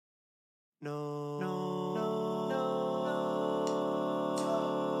Hello,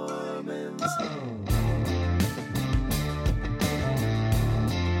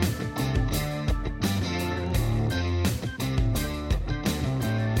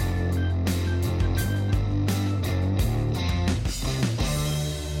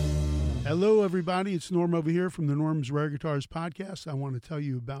 everybody. It's Norm over here from the Norm's Rare Guitars podcast. I want to tell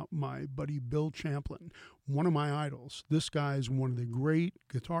you about my buddy Bill Champlin, one of my idols. This guy is one of the great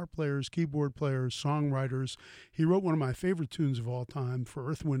guitar players, keyboard players, songwriters. He wrote one of my favorite tunes of all time for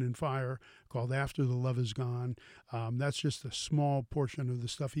Earth, Wind & Fire called After the Love Is Gone. That's just a small portion of the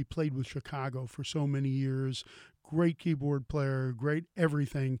stuff. He played with Chicago for so many years. Great keyboard player, great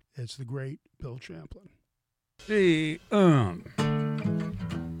everything. It's the great Bill Champlin.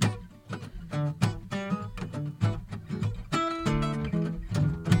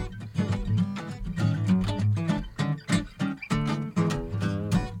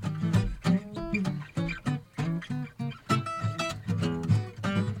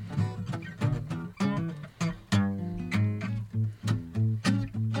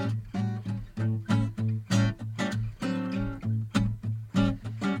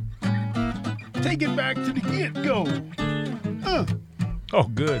 Take it back to the get-go. Oh,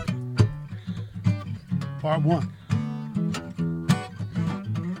 good. Part one.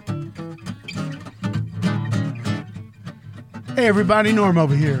 Hey, everybody. Norm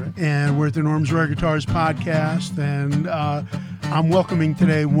over here, and we're at the Norm's Rare Guitars podcast, and I'm welcoming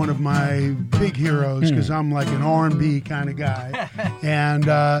today one of my big heroes because I'm like an R&B kind of guy, and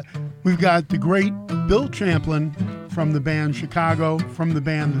we've got the great Bill Champlin from the band Chicago, from the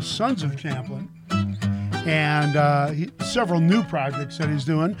band The Sons of Champlin, and several new projects that he's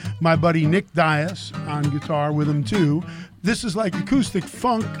doing. My buddy Nick Dias on guitar with him too. This is like acoustic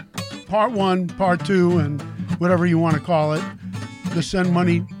funk, part one, part two, and whatever you want to call it. Just send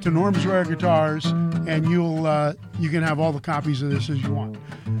money to Norm's Rare Guitars, and you can have all the copies of this as you want.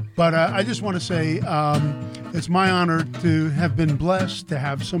 But I just want to say it's my honor to have been blessed to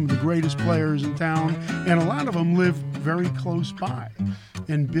have some of the greatest players in town, and a lot of them live very close by.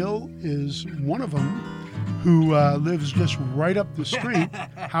 And Bill is one of them who lives just right up the street.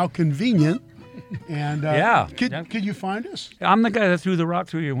 How convenient. And could you find us? I'm the guy that threw the rock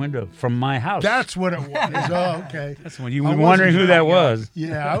through your window from my house. That's what it was. Oh, okay. That's when you were wondering who that was.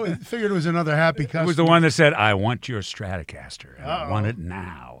 Yeah, I figured it was another happy customer. It was the one that said, "I want your Stratocaster. And I want it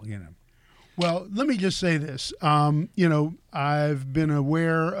now." Well, let me just say this. I've been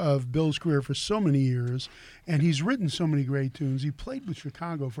aware of Bill's career for so many years, and he's written so many great tunes. He played with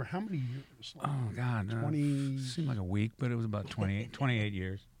Chicago for how many years? Oh, God. 20... seemed like a week, but it was about 28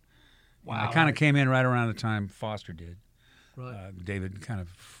 years. Wow. I kind of came in right around the time Foster did. Right. David kind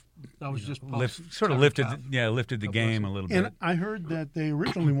of That was just lifted the game a little bit. And I heard that they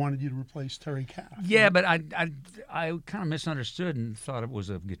originally wanted you to replace Terry Kath. Yeah, but I kind of misunderstood and thought it was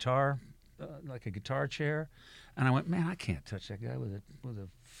a guitar, like a guitar chair, and I went, man, I can't touch that guy with a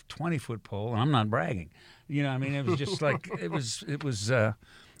 20-foot pole, and I'm not bragging. It was just like it was.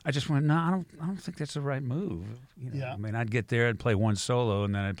 I just went, no, I don't think that's the right move. Yeah. I'd get there, I'd play one solo,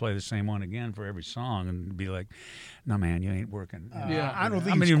 and then I'd play the same one again for every song, and be like, no, man, you ain't working. I don't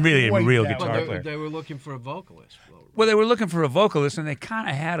think. You're really a real that guitar But player. they were looking for a vocalist. Well, they were looking for a vocalist, and they kind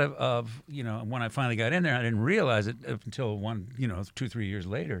of had when I finally got in there, I didn't realize it up until 2-3 years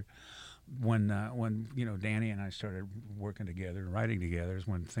later, when Danny and I started working together and writing together is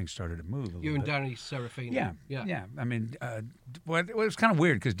when things started to move a little You and bit. Danny Serafini. Yeah. It was kind of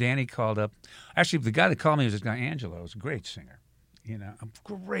weird because Danny called up. Actually, the guy that called me was this guy Angelo. He was a great singer. A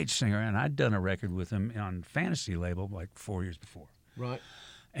great singer, and I'd done a record with him on Fantasy label like 4 years before. Right.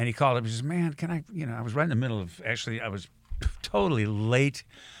 And he called up. He says, "Man, can I?" I was right in the middle of. Actually, I was totally late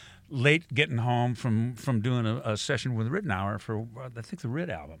getting home from doing a session with Rittenauer for I think the Rit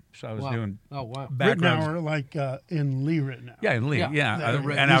album. So I was doing backgrounds. Rittenauer, like in Lee Rittenauer. Yeah, in Lee. Yeah.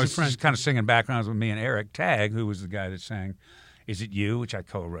 And I was just kind of singing backgrounds with me and Eric Tagg, who was the guy that sang "Is It You," which I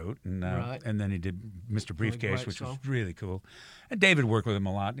co-wrote, and then he did Mr. Briefcase, which was really cool. And David worked with him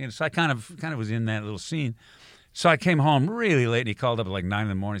a lot. So I kind of was in that little scene. So I came home really late, and he called up at like 9 in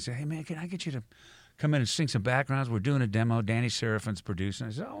the morning and said, "Hey, man, can I get you to come in and sing some backgrounds? We're doing a demo. Danny Serafin's producing." I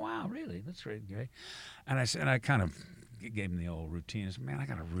said, "Oh, wow, really? That's really great." And I kind of gave him the old routine. I said, "Man, I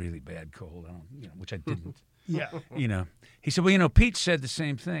got a really bad cold." Which I didn't. Yeah. He said, "Well, Pete said the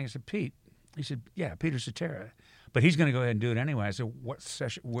same thing." I said, "Pete?" He said, "Yeah, Peter Cetera. But he's going to go ahead and do it anyway." I said, "What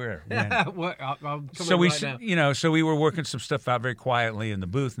session? Where? When?" I'm coming now. So we were working some stuff out very quietly in the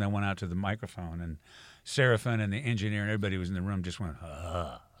booth, and I went out to the microphone, and Serafin and the engineer and everybody who was in the room just went,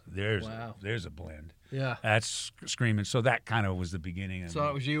 there's a blend. Yeah. That's screaming. So that kind of was the beginning. So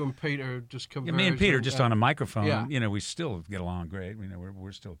it was you and Peter just converged. Me and Peter just on a microphone. Yeah. You know, we still get along great. You know,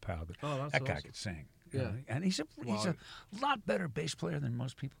 we're still pals. That guy could sing. Yeah. And he's a lot better bass player than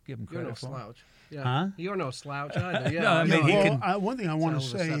most people give him credit for. You're no slouch. Yeah. Huh? You're no slouch either. Yeah. No, I mean, one thing I want to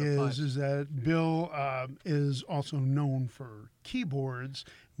say is that Bill is also known for keyboards.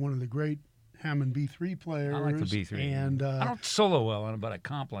 One of the great Hammond B3 players. I like the B3. And I don't solo well on it, but I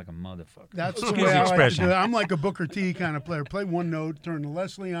comp like a motherfucker. That's the way I like to do it. I'm like a Booker T kind of player. Play one note, turn the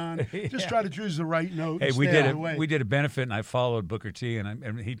Leslie on. Just try to choose the right note. Hey, we did a benefit, and I followed Booker T,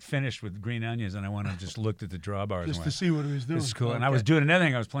 and he finished with Green Onions, and I went and just looked at the drawbars. Just to see what he was doing. This is cool. Okay. And I was doing another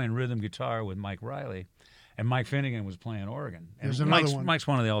thing. I was playing rhythm guitar with Mike Riley, and Mike Finnegan was playing organ. And Mike's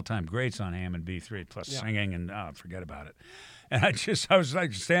one of the all-time greats on Hammond B3, plus singing, and forget about it. And I was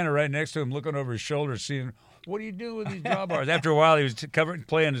like standing right next to him, looking over his shoulder, seeing, what do you do with these drawbars? After a while, he was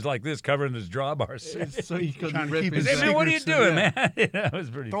playing like this, covering his drawbars. So he couldn't rip his man, what are you doing, man? It was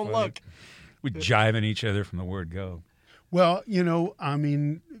pretty funny. Don't look. We'd jiving each other from the word go. Well, you know, I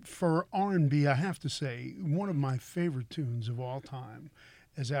mean, for R&B, I have to say, one of my favorite tunes of all time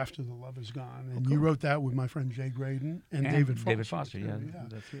is After the Love Is Gone. And you wrote that with my friend Jay Graydon and David Foster. David Foster, yeah.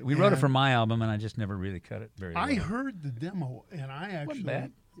 We wrote it for my album, and I just never really cut it very well. I heard the demo, and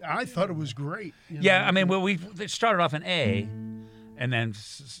I thought it was great. Yeah, I mean, well, it started off in A, and then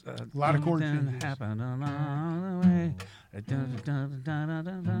a lot of chord changes. Happened along the way,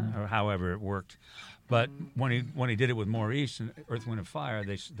 or however it worked. But when he did it with Maurice and Earth, Wind and Fire,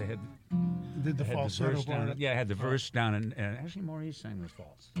 they had the falsetto part. Yeah, had the verse down, and actually Maurice sang the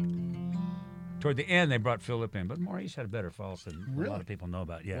false. Toward the end, they brought Philip in, but Maurice had a better false than a lot of people know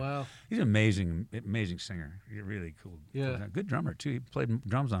about. Yeah, wow. He's an amazing singer. He's really cool. Yeah, good drummer too. He played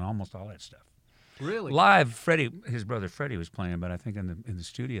drums on almost all that stuff. Really? Live, his brother Freddie was playing, but I think in the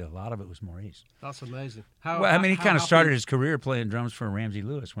studio, a lot of it was Maurice. That's amazing. He kind of started his career playing drums for Ramsey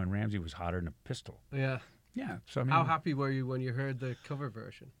Lewis when Ramsey was hotter than a pistol. Yeah. Yeah. So I mean, how happy were you when you heard the cover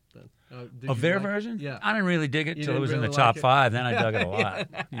version then? Of their version? Yeah. I didn't really dig it until it was in the top 5. Then I dug it a lot.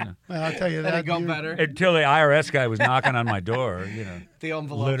 You know. Well, I'll tell you that. It got better. Until the IRS guy was knocking on my door, you know. The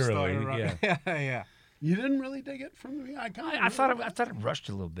envelope literally, started, right? Yeah. You didn't really dig it from the I thought it rushed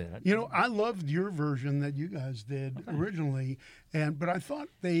a little bit. You know, I loved your version that you guys did originally, but I thought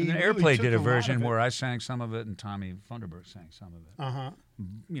they and Airplay did a version where I sang some of it and Tommy Funderburg sang some of it. Uh-huh.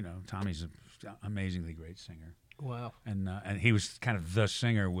 You know, Tommy's an amazingly great singer. Wow. And he was kind of the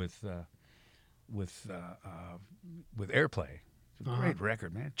singer with Airplay. It's a great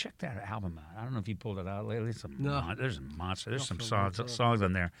record, man. Check that album out. I don't know if you pulled it out lately. There's a monster. There's some songs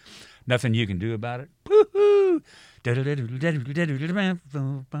on there. Nothing you can do about it. Woo-hoo!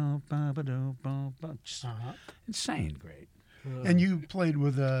 Insane great. And you played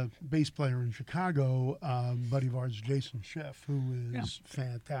with a bass player in Chicago, buddy of ours, Jason Sheff, who is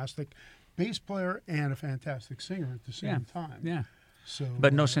fantastic bass player and a fantastic singer at the same time. Yeah. So,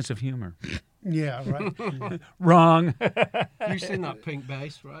 but no sense of humor. Yeah, right. Yeah. Wrong. You've seen that pink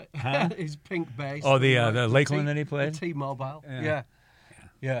bass, right? Huh? His pink bass. Oh, the Lakeland that he played? The T-Mobile. Yeah.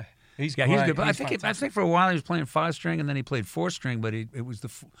 He's good. But I think for a while he was playing 5-string, and then he played 4-string, but it was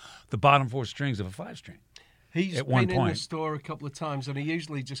the bottom 4 strings of a 5-string. He's been in the store a couple of times, and he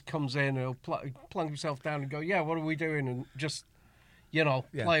usually just comes in and he'll plunk himself down and go, yeah, what are we doing? And just,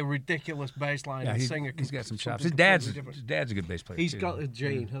 play a ridiculous bass line and sing. He's got some chops. His dad's a good bass player, He's got a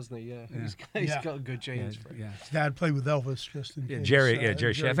gene, hasn't he? Yeah. He's got good genes. Yeah. His dad played with Elvis just in case. Jerry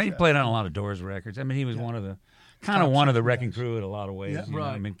Sheff. And he played on a lot of Doors records. I mean, he was one of the wrecking crew in a lot of ways. Yeah.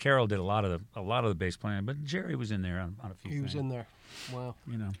 Right. I mean, Carol did a lot of the bass playing, but Jerry was in there on a few things. He was in there. Wow.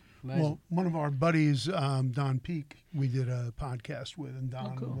 Amazing. Well, one of our buddies, Don Peake, we did a podcast with, and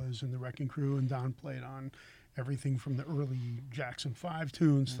Don was in the wrecking crew, and Don played on everything from the early Jackson 5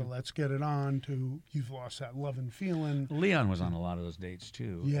 tunes to Let's Get It On to You've Lost That Lovin' Feeling. Leon was on a lot of those dates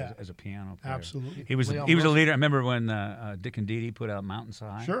too. As a piano player. Absolutely. He was a leader. I remember when Dick and Dee Dee put out Mountains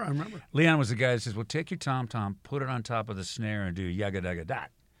High. Sure, I remember. Leon was the guy that says, "Well, take your tom-tom, put it on top of the snare, and do Yagga Dagga Dot."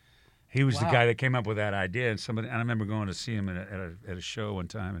 He was the guy that came up with that idea, and I remember going to see him at a show one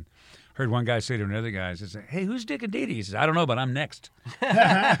time, and heard one guy say to another guy, he says, "Hey, who's Dick and Dee Dee?" He says, "I don't know, but I'm next."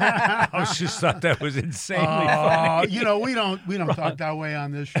 I just thought that was insanely funny. We don't talk that way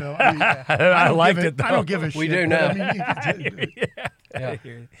on this show. I liked it, though. I don't give a shit. We do now.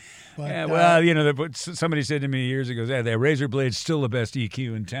 But, somebody said to me years ago, "The razor blade's still the best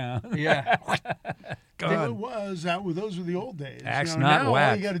EQ in town." Yeah. gone. It was. Those were the old days. Axe now not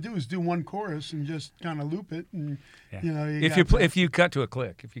whack. All you got to do is do one chorus and just kind of loop it, and if you cut to a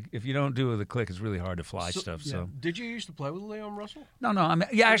click, if you don't do the click, it's really hard to fly stuff. So did you used to play with Leon Russell? No.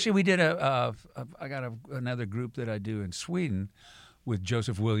 Actually, we did I got another group that I do in Sweden with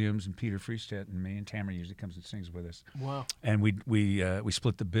Joseph Williams and Peter Fristedt and me, and Tamara usually comes and sings with us. Wow. And we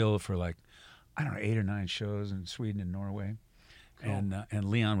split the bill for 8 or 9 shows in Sweden and Norway. Cool. And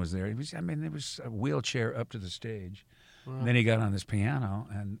Leon was there. There was a wheelchair up to the stage. Wow. And then he got on this piano,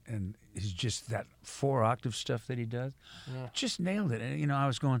 and he's just that 4-octave stuff that he does, just nailed it. And I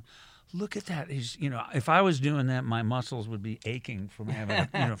was going, look at that. He's if I was doing that, my muscles would be aching from having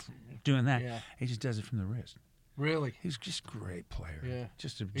doing that. Yeah. He just does it from the wrist. Really? He's just a great player. Yeah.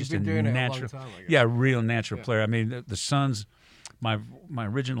 Just a doing natural. It a long time, yeah, real natural player. I mean, the Sons. My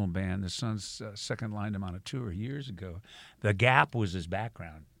original band, the Sons, second lined him on a tour years ago. The Gap was his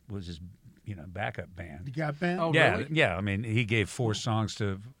background, was his backup band. The Gap band? Oh, yeah, really? Yeah. I mean, he gave 4 songs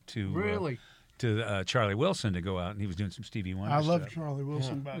to Charlie Wilson to go out, and he was doing some Stevie Wonder stuff. I love stuff. Charlie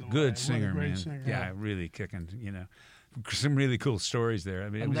Wilson, by the way. Good singer, great man. Singer. Yeah, really kicking. Some really cool stories there. I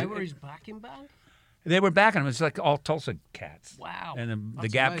mean, and they were his backing band. They were backing him. It's like all Tulsa cats. Wow. And the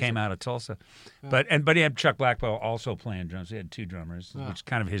Gap came out of Tulsa. Yeah. But he had Chuck Blackwell also playing drums. He had 2 drummers, which is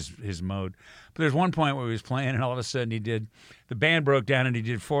kind of his mode. But there's one point where he was playing, and all of a sudden the band broke down, and he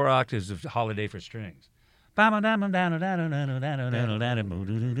did 4 octaves of Holiday for Strings.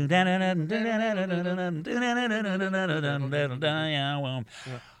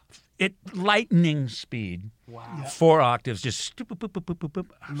 It lightning speed. Wow. 4 octaves, just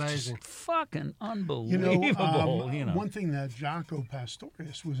amazing, just fucking unbelievable. One thing that Jaco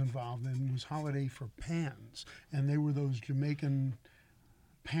Pastorius was involved in was Holiday for Pans, and they were those Jamaican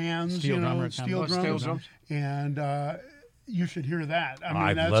pans, steel drums, and you should hear that. I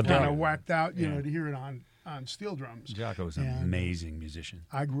mean, that's kind of whacked out, to hear it on steel drums. Jaco's an amazing musician.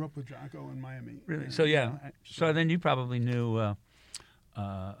 I grew up with Jaco in Miami. Really? So then you probably knew.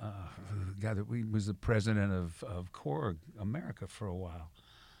 Guy that was the president of Korg America for a while.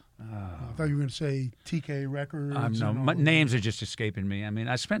 I thought you were going to say TK Records. My names are just escaping me. I mean,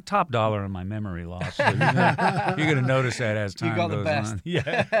 I spent top dollar on my memory loss. So you're going to notice that as time goes on. You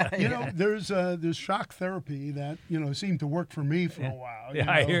got the best. Yeah. There's shock therapy that seemed to work for me for a while.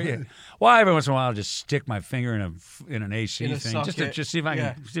 I hear you. Well, every once in a while, I'll just stick my finger in an AC thing socket. just to see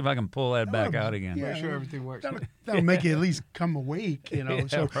if I can pull that back out again. Make sure everything works. That'll make you at least come awake.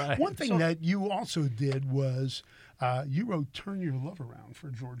 Right. One thing that you also did was you wrote "Turn Your Love Around" for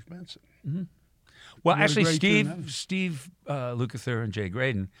George Benson. Mm-hmm. Well, actually, Steve Lukather and Jay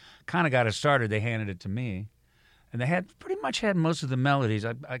Graydon kind of got it started. They handed it to me, and they pretty much had most of the melodies.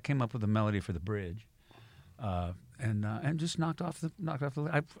 I came up with the melody for the bridge, and just knocked off the.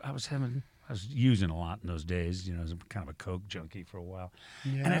 I was using a lot in those days. I was kind of a coke junkie for a while,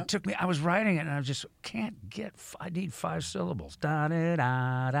 and it took me. I was writing it, and I just can't get. I need 5 syllables. Da da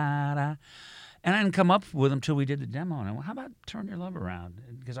da da da. And I didn't come up with them until we did the demo. And I went, how about "Turn Your Love Around"?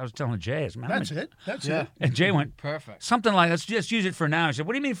 Because I was telling Jay, That's it. And Jay went, perfect. Something like, let's just use it for now. I said,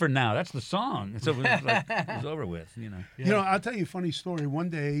 what do you mean for now? That's the song. And so it was over with, I'll tell you a funny story.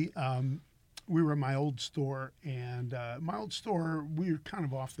 One day, we were at my old store, and we were kind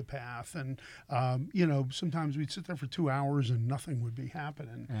of off the path. And, sometimes we'd sit there for 2 hours and nothing would be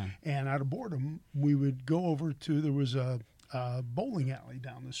happening. Yeah. And out of boredom, we would go over there was a bowling alley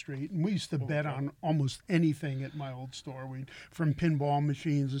down the street, and we used to bet on almost anything at my old store. From pinball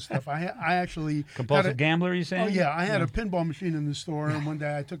machines and stuff. I actually compulsive gambler. You saying? Oh yeah, I had a pinball machine in the store, and one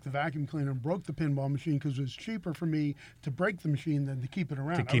day I took the vacuum cleaner and broke the pinball machine because it was cheaper for me to break the machine than to keep it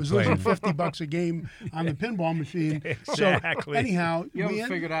around. I was losing $50 a game on the pinball machine. Exactly. So anyhow, you haven't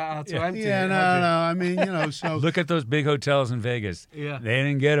figured out how to empty it. Yeah, no. I mean, so look at those big hotels in Vegas. Yeah, they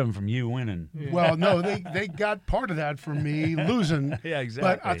didn't get them from you winning. Yeah. Well, no, they got part of that from me losing. Yeah, exactly.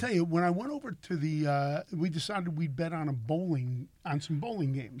 But I'll tell you, when I went over to we decided we'd bet on some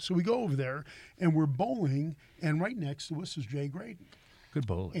bowling games. So we go over there, and we're bowling, and right next to us is Jay Graydon. Good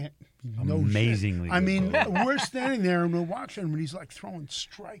bowler. Amazingly good. I mean, we're standing there and we're watching him, and he's like throwing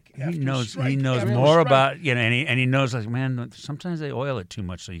strike after strike. He knows more about and he knows, like, man, sometimes they oil it too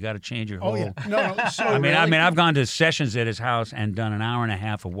much, so you got to change your whole. Oh yeah, no. So I mean, I've gone to sessions at his house and done an hour and a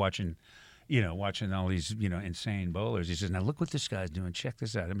half of watching all these, insane bowlers. He says, now look what this guy's doing. Check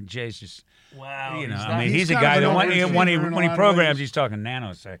this out. I mean, Jay's just, wow. He's a guy that when he programs, he's talking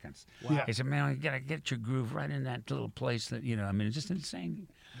nanoseconds. Wow. He said, man, you got to get your groove right in that little place that, it's just insane.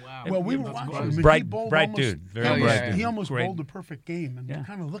 Wow. Well, we were watching him. Bright dude. Very bright dude. He almost bowled a perfect game, and we're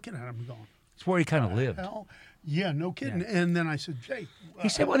kind of looking at him and going, It's where he kind of lived. Hell? Yeah, no kidding. Yeah. And then I said, Jay. He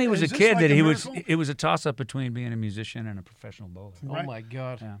said when he was a kid that it was a toss-up between being a musician and a professional bowler. Right. Oh, my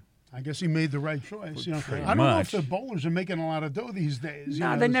God. Yeah. I guess he made the right choice. I don't know if the bowlers are making a lot of dough these days.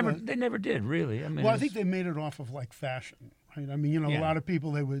 No, they never did, really. I mean, I think they made it off of like fashion. Right? I mean, a lot of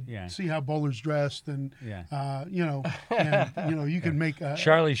people, they would see how bowlers dressed, and you can make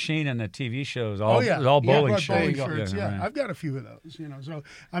Charlie Sheen and the TV shows, all bowling shirts. Yeah, I've got a few of those. So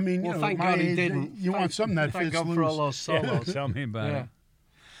I mean, thank God he didn't. You want something that fits loose. For all those solos. Tell me about it.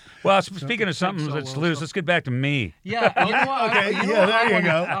 Well, speaking of something that's loose, let's get back to me. Yeah, there you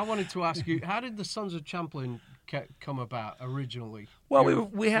go. I wanted to ask you, how did the Sons of Champlain come about originally? Well,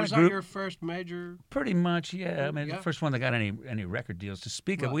 we had was a group. Was that your first major? Pretty much, yeah. I mean, the first one that got any record deals to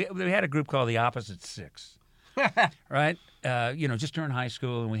speak of. We had a group called the Opposite Six. Right? Just during high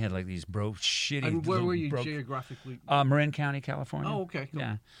school, and we had like these shitty. And where were you geographically? Marin County, California. Oh, okay. Cool.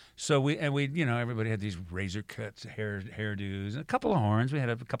 Yeah. So everybody had these razor cuts, hairdos, and a couple of horns. We had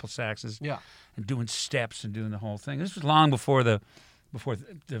a couple saxes. Yeah. And doing steps and doing the whole thing. This was long before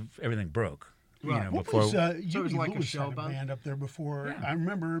everything broke. Right. What was it was like a show band up there before? Yeah. I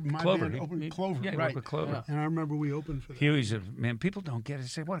remember my band opened Clover. Yeah, right. With Clover. Yeah. And I remember we opened for them. Huey's people don't get it. They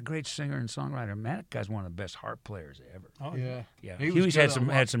say, what a great singer and songwriter. Man, that guy's one of the best harp players ever. Oh, yeah. Huey's had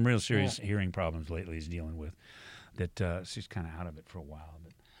some real serious hearing problems lately he's dealing with. That she's kind of out of it for a while.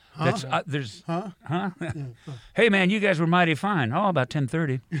 But Hey, man, you guys were mighty fine. Oh, about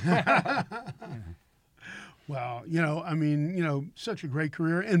 10:30. Well, such a great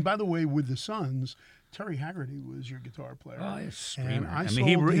career. And by the way, with the Sons, Terry Haggerty was your guitar player. Oh, he's a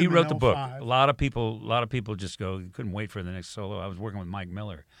screamer. He wrote the book. A lot of people just couldn't wait for the next solo. I was working with Mike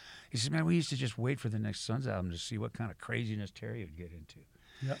Miller. He said, man, we used to just wait for the next Sons album to see what kind of craziness Terry would get into.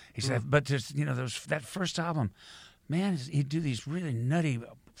 Yep. He said, but there's that first album, man, he'd do these really nutty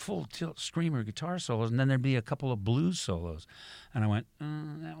full tilt screamer guitar solos, and then there'd be a couple of blues solos. And I went,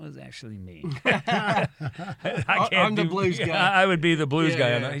 that was actually me. I'm the blues guy. I would be the blues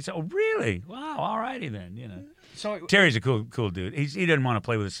guy. Yeah. He said, oh, really? Wow, all righty then. So Terry's a cool dude. He didn't want to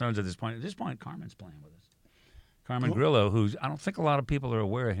play with his Sons at this point. At this point, Carmen's playing with us. Carmen Grillo, who's I don't think a lot of people are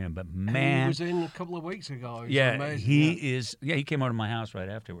aware of him, but man, he was in a couple of weeks ago. He is. Yeah, he came over to my house right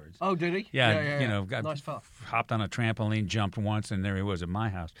afterwards. Oh, did he? Yeah. Nice fella. Hopped on a trampoline, jumped once, and there he was at my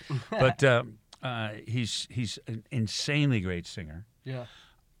house. But he's an insanely great singer. Yeah.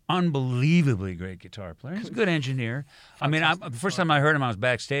 Unbelievably great guitar player. He's a good engineer. Fantastic. The first time I heard him, I was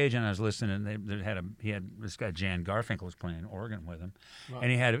backstage and I was listening. And he had this guy Jan Garfinkel was playing organ with him,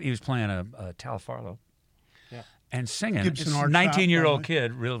 and he was playing a Tal Farlow. Yeah. And singing. It's a 19-year-old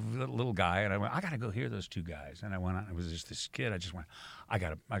kid, real little guy, and I went, I got to go hear those two guys. And I went on. It was just this kid. I just went, I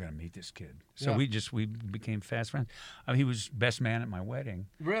got to meet this kid. So we became fast friends. He was best man at my wedding.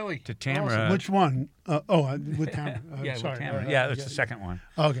 Really? To Tamara. Awesome. Which one? With Tamara. Yeah, sorry. with Tamara. It's the second one.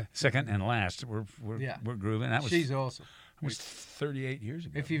 Okay. Second and last. We're grooving. She's awesome. It was 38 years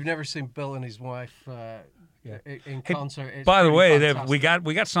ago. If you've never seen Bill and his wife in concert, it's by the way, fantastic.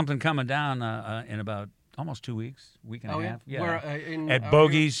 we got something coming down in about almost 2 weeks, week and a half. Yeah. Where, at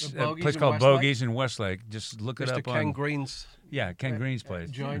Bogies, a place called Bogies in Westlake. Just look it up on Ken Green's. Yeah, Ken Green's place.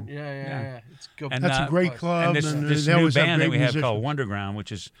 Joint. Yeah. It's good. And that's a great club. And this new band that we have called Wonderground,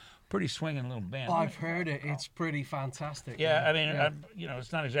 which is pretty swinging little band. I've heard it. It's pretty fantastic. Yeah, I mean,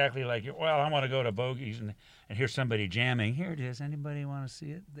 it's not exactly like, I want to go to Bogies and hear somebody jamming. Here it is. Anybody want to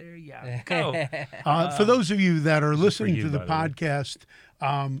see it? There you go. For those of you that are listening to the podcast,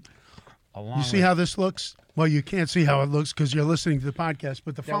 you see how this looks? Well, you can't see how it looks because you're listening to the podcast.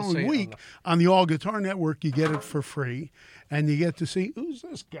 But the following week on the All Guitar Network, you get it for free, and you get to see who's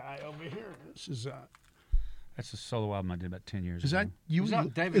this guy over here. This is that's a solo album I did about 10 years ago. Is that you?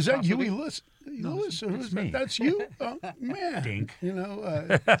 Is that Huey Lewis? Lewis, or who's me? That's you? Oh, man, Dink.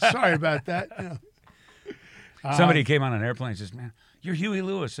 Sorry about that. Somebody came on an airplane and says, "Man, you're Huey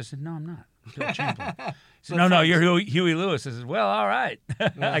Lewis." I said, "No, I'm not. Bill Champlin." Said, no, you're Huey Lewis. I said, "Well, all right.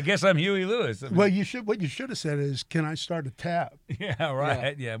 I guess I'm Huey Lewis." Well, what you should have said is, "Can I start a tab?" Yeah,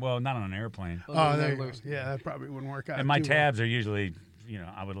 right. Yeah, well, not on an airplane. There you go. Yeah, that probably wouldn't work out. And my tabs are usually,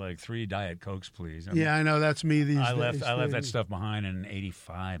 I would like 3 Diet Cokes, please. I know that's me these days. I left that stuff behind in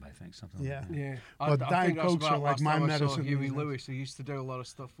 '85, I think, something. Yeah, like that. Yeah. Well, Diet Cokes are like my medicine. Huey Lewis, he used to do a lot of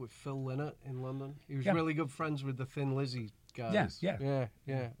stuff with Phil Lynott in London. He was really good friends with the Thin Lizzy guys. Yeah,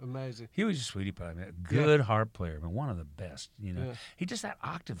 amazing. He was a sweetie pie, man. Good harp player, but one of the best. He does that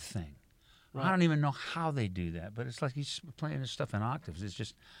octave thing. Right. I don't even know how they do that, but it's like he's playing his stuff in octaves. It's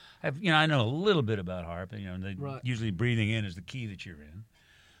just, I know a little bit about harp. Usually breathing in is the key that you're in.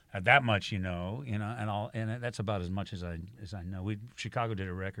 That much, and that's about as much as I know. Chicago did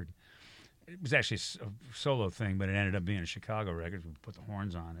a record it was actually a solo thing, but it ended up being a Chicago record. We put the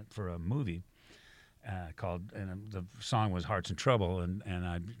horns on it for a movie called, and the song was "Hearts in Trouble," and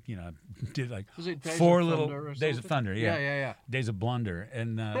I did like four little Days of Thunder, yeah, Days of Blunder,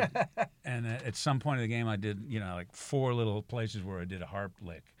 and at some point in the game I did like four little places where I did a harp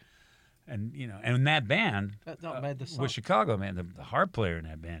lick. And and that band was Chicago, man. The harp player in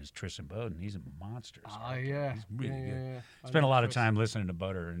that band is Tristan Bowden. He's a monster. Oh yeah, he's really good. Yeah. Spent a lot of time listening to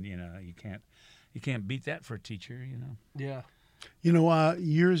Butter, and you can't beat that for a teacher. Yeah.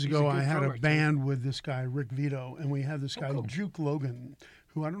 Years ago I had a band with this guy Rick Vito, and we had this guy Juke Logan,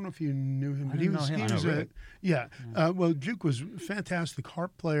 who I don't know if you knew him, but he was well, Juke was a fantastic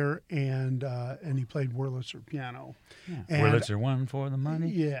harp player, and he played Wurlitzer piano. Yeah. Wurlitzer one for the money.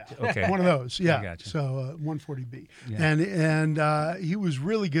 Yeah, okay, one of those. Yeah, I gotcha. So 140B, and he was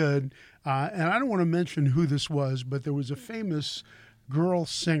really good. And I don't want to mention who this was, but there was a famous girl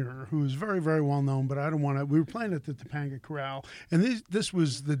singer who was very, very well known, but I don't want to. We were playing at the Topanga Corral, and this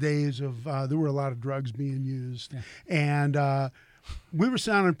was the days of there were a lot of drugs being used, and we were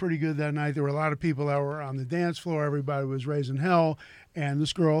sounding pretty good that night. There were a lot of people that were on the dance floor. Everybody was raising hell, and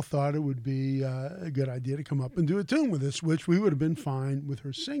this girl thought it would be a good idea to come up and do a tune with us, which we would have been fine with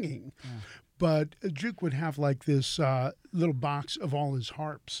her singing. Yeah. But Juke would have like this little box of all his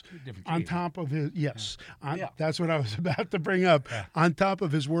harps on top of his that's what I was about to bring up, on top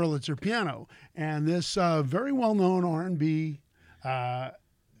of his Wurlitzer piano. And this very well-known R&B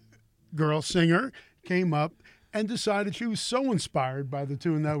girl singer came up and decided she was so inspired by the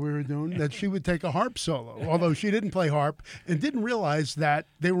tune that we were doing that she would take a harp solo, although she didn't play harp, and didn't realize that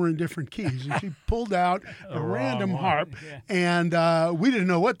they were in different keys. And she pulled out a random harp, and we didn't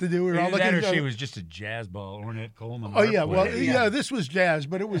know what to do. We were all looking at she was just a jazz ball, Ornette Coleman. Oh, yeah. Well, this was jazz,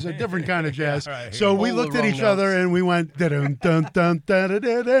 but it was a different kind of jazz. Right, so we looked at each other, and we went, dun dun dun dun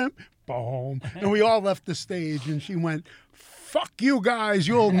dun dun, boom, and we all left the stage, and she went, "Fuck you guys,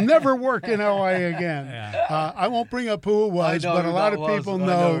 you'll never work in LA again." I won't bring up who it was, but a lot of people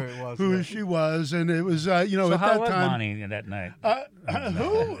know who she was. And it was, so at how that was time. Bonnie that night?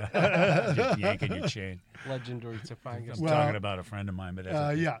 Who? Just yanking your chain. Legendary Topanga. I'm talking about a friend of mine, but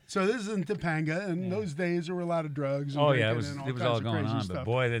so this is in Topanga, and those days there were a lot of drugs. And it was all going on. Stuff. But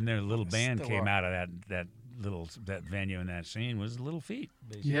boy, then their little band came out of that venue and that scene was Little Feat,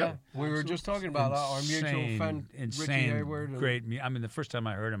 basically. Yeah, we were just talking about our mutual friend Ricky Hayward. Great. I mean, the first time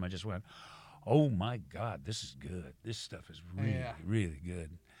I heard him, I just went, "Oh my God, this is good. This stuff is really, really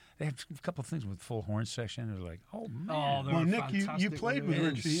good." They have a couple of things with full horn section. It was like, oh man. Well, Nick, you played with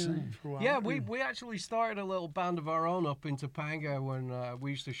Richie for a while. Yeah, we actually started a little band of our own up in Topanga when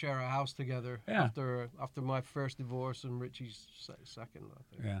we used to share a house together after my first divorce and Richie's second, I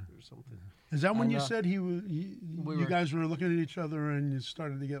think, or something. Is that when you said you guys were looking at each other and you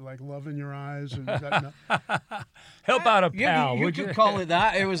started to get like love in your eyes? Or was that Help out a pal. You could call it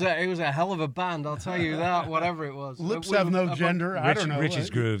that. It was a hell of a band, I'll tell you that. Whatever it was. Lips have no gender. I don't know.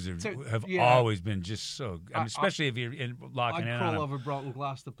 Richie's grooves have always been just so. I mean, especially if you're locking in on. I'd crawl over broken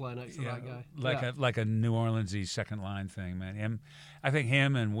glass to play next to that guy. Like a New Orleans-y second line thing, man. I think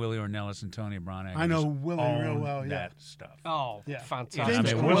him and Willie Ornelas and Tony Bronick. I know Willie real well. That stuff. Oh, fantastic! I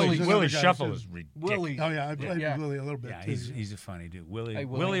mean, Willie Shuffle is ridiculous. Willie. Oh yeah, I played with Willie a little bit. Yeah, he's a funny dude.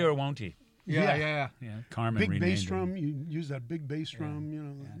 Willie or won't he? Yeah. Carmen big renamed bass drum. You use that big bass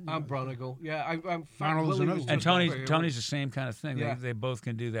drum. I'm Bronigal. Yeah, I'm. And Tony's the same kind of thing. Yeah. They both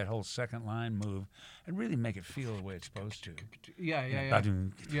can do that whole second line move and really make it feel the way it's supposed to.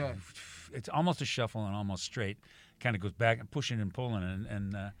 Yeah. It's almost a shuffle and almost straight. Kind of goes back and pushing and pulling,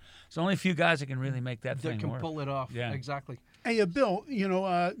 and there's only a few guys that can really make that thing work. That can pull it off. Yeah, exactly. Hey, Bill,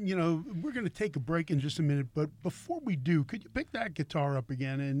 we're going to take a break in just a minute, but before we do, could you pick that guitar up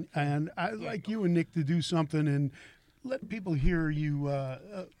again? And I'd like you and Nick to do something and let people hear you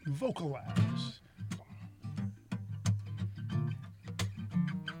vocalize.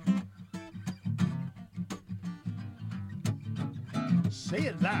 Say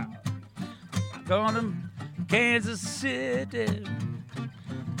it loud. Going to Kansas City,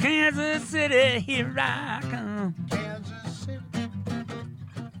 here I come. Kansas City,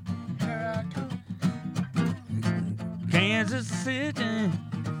 here I come. Kansas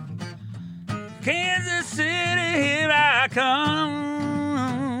City, here I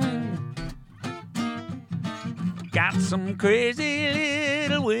come. Got some crazy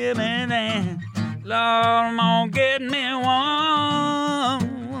little women and Lord, I'm gonna get me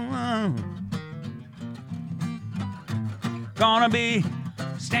one. Gonna be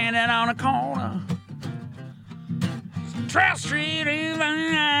standing on a corner, Trail Street is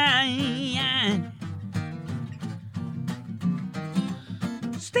mine.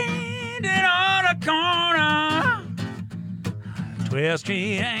 Standing 12th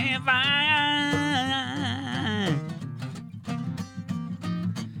Street ain't fine.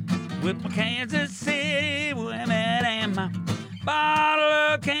 With my Kansas City women and my bottle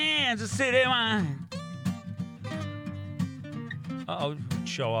of Kansas City wine. Uh-oh,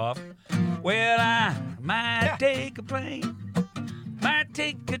 show off. Well, I might take a plane, might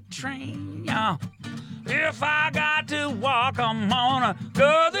take a train, y'all. If I got to walk, I'm gonna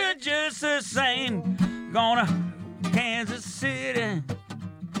go there just the same. Gonna Kansas City,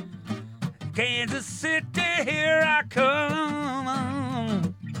 Kansas City, here I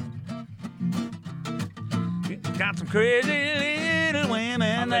come. Got some crazy little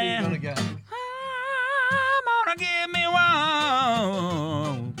women there. I'm gonna give me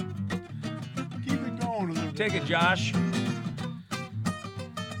one. Keep it going a little bit. Take it, Josh.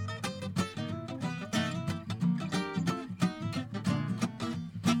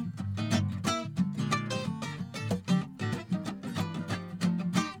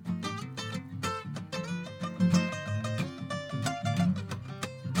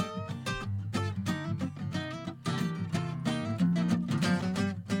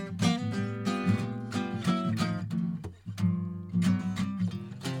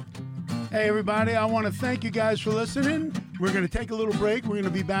 Hey, everybody, I want to thank you guys for listening. We're going to take a little break. We're going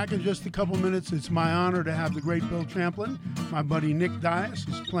to be back in just a couple minutes. It's my honor to have the great Bill Champlin. My buddy Nick Dias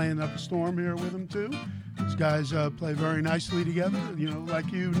is playing up a storm here with him, too. These guys play very nicely together, you know,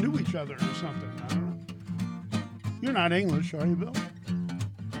 like you knew each other or something. I don't know. You're not English, are you, Bill?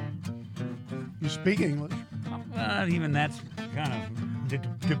 You speak English. Even that's kind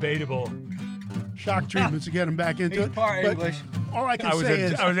of debatable. Shock treatments to get him back into it. Part English. All I can say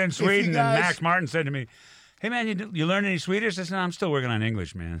is, I was in Sweden, and Max Martin said to me, "Hey man, you learn any Swedish?" I said, "I'm still working on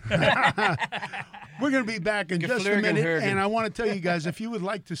English, man." We're going to be back in just a minute, and I want to tell you guys, if you would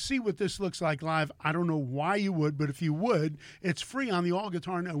like to see what this looks like live, I don't know why you would, but if you would, it's free on the All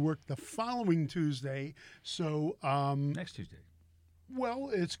Guitar Network the following Tuesday. So next Tuesday. Well,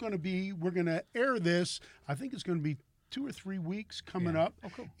 it's going to be. We're going to air this. I think it's going to be 2 or 3 weeks coming up. Oh,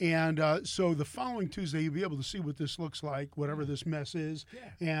 cool. And so the following Tuesday, you'll be able to see what this looks like, whatever this mess is.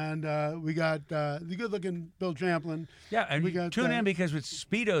 Yeah. And we got the good-looking Bill Champlin. Yeah, and we got, tune in because it's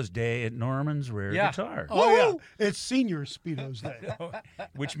Speedo's Day at Norman's Rare Guitar. Oh, yeah. It's Senior Speedo's Day.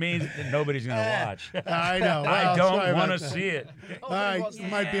 Which means that nobody's going to watch. I know. Well, I don't want to see it.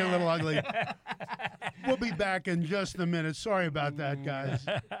 It might be a little ugly. We'll be back in just a minute. Sorry about that, guys.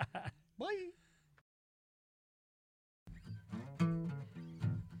 Bye.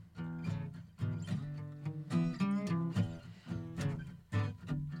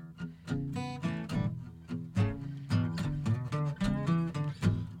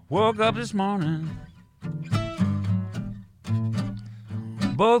 Woke up this morning,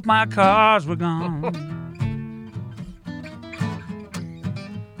 both my cars were gone.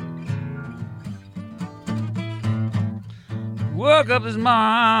 Woke up this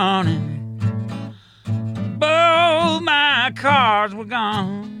morning, both my cars were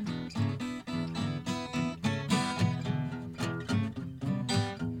gone.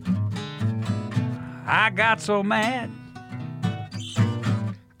 I got so mad,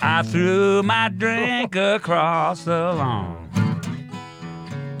 I threw my drink across the lawn.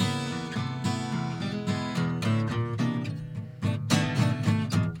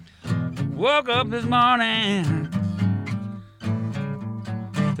 Woke up this morning,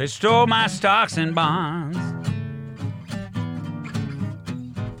 they stole my stocks and bonds.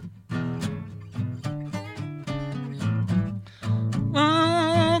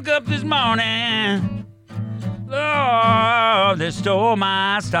 Woke up this morning, Lord, they stole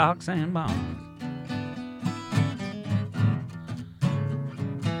my stocks and bonds.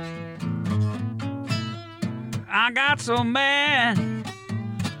 I got so mad,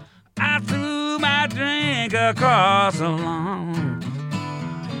 I threw my drink across the lawn.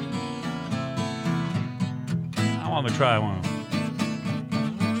 I want to try one.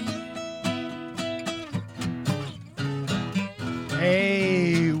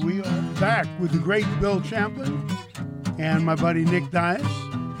 Hey, we are back with the great Bill Champlin and my buddy Nick Dias.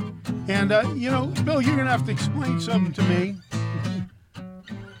 And, you know, Bill, you're going to have to explain something to me.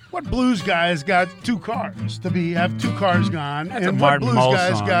 What blues guy's got 2 cars to have 2 cars gone? That's and a what Martin blues Mull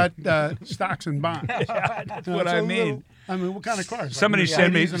guy's song. got stocks and bonds? That's what I mean. What kind of cars? Somebody like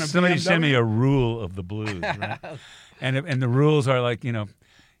send me Mercedes and a send me BMW? a rule of the blues, right? and the rules are like, you know,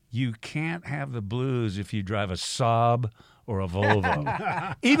 you can't have the blues if you drive a Saab or a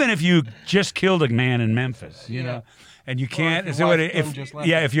Volvo, even if you just killed a man in Memphis, you know. And you can't.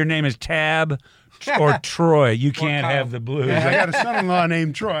 If your name is Tab or Troy, you can't have the blues. Yeah, I got a son-in-law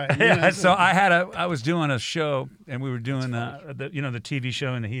named Troy. Yeah, so I was doing a show, and we were doing the TV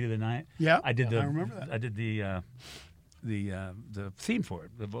show In the Heat of the Night. Yeah, I remember that. I did the theme for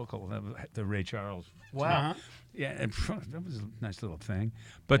it, the vocal, the Ray Charles. Wow. Uh-huh. Yeah, and that was a nice little thing.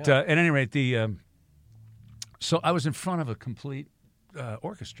 But at any rate, so I was in front of a complete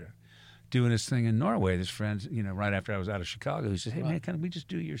orchestra doing this thing in Norway. This friend, right after I was out of Chicago, he said, "Hey, man, can we just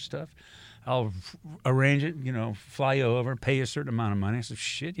do your stuff? I'll arrange it, fly you over, pay you a certain amount of money." I said,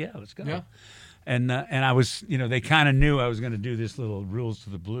 "Shit, yeah, let's go." Yeah. And I was, they kind of knew I was going to do this little Rules to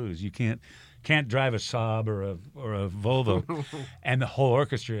the Blues. You can't drive a Saab or a Volvo. And the whole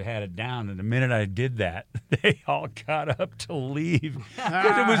orchestra had it down. And the minute I did that, they all got up to leave.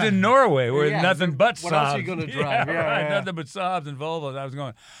 Because it was in Norway where nothing but Saabs. What else are you going to drive? Right. Nothing but Saabs and Volvos. I was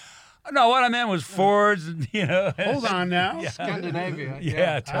going, no, what I meant was Fords. Hold on now. Yeah. Scandinavia.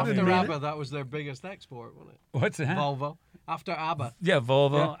 Yeah. After ABBA, that was their biggest export, wasn't it? What's that? Volvo. After ABBA. Yeah,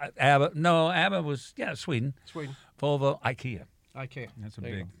 Volvo. Yeah. ABBA. No, ABBA was, Sweden. Volvo, IKEA. That's a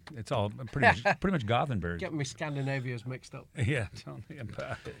big. It's all pretty much Gothenburg. Getting me Scandinavia's mixed up. Yeah, tell me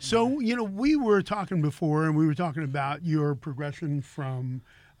about it. So we were talking before, and we were talking about your progression from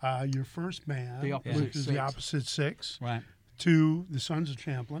your first band, which is the Opposite Six, right, to the Sons of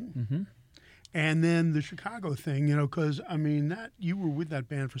Champlin, and then the Chicago thing. Because that you were with that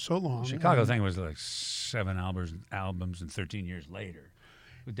band for so long. The Chicago thing was like 7 albums, and 13 years later.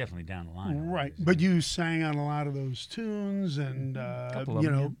 We're definitely down the line. Right, but you sang on a lot of those tunes, and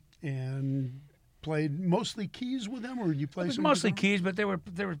and played mostly keys with them, or you played? It was mostly keys, but there were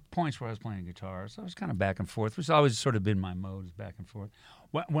points where I was playing guitar, so it was kind of back and forth. It's always sort of been my mode, is back and forth.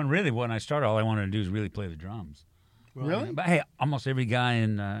 When I started, all I wanted to do is really play the drums. Really? But hey, almost every guy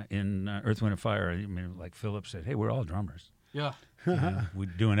in Earth, Wind, and Fire, like Philip said, hey, we're all drummers. Yeah. We're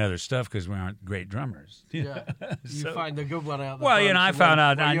doing other stuff because we aren't great drummers. Yeah. You find the good one out there. Well, I found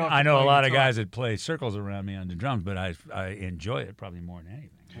out, I know a lot of guys that play circles around me on the drums, but I enjoy it probably more than anything.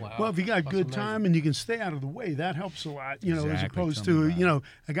 Wow. Well, if you got good time and you can stay out of the way, that helps a lot, as opposed to,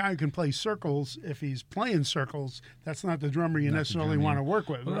 a guy who can play circles, if he's playing circles, that's not the drummer you necessarily want to work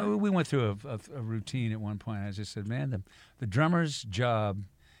with. Well, we went through a routine at one point. I just said, man, the drummer's job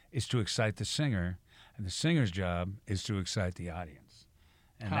is to excite the singer, and the singer's job is to excite the audience.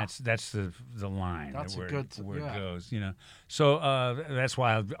 And that's the line where it goes, So that's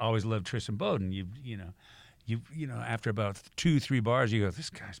why I always loved Tristan Bowden. You after about 2-3 bars, you go, this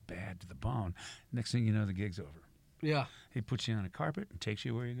guy's bad to the bone. Next thing you know, the gig's over. Yeah. He puts you on a carpet and takes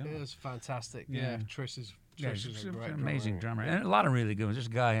you where you go. It was fantastic. Yeah. Trish is a great amazing drummer. And a lot of really good ones. This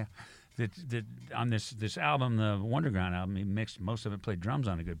guy that on this album, the Wonderground album, he mixed most of it, played drums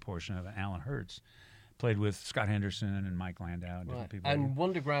on a good portion of it. Alan Hertz. Played with Scott Henderson and Mike Landau and different people. And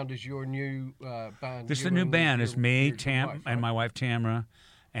Wonderground is your new band. This is the new band. It's me, and my wife Tamara,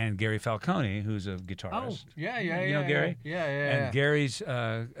 and Gary Falcone, who's a guitarist. Oh, yeah. You know Gary? Yeah. And Gary's,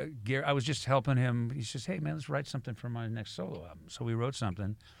 Gary, I was just helping him. He says, hey, man, let's write something for my next solo album. So we wrote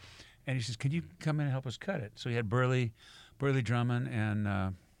something. And he says, can you come in and help us cut it? So he had Burley Drummond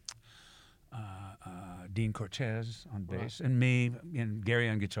and Dean Cortez on bass, and me and Gary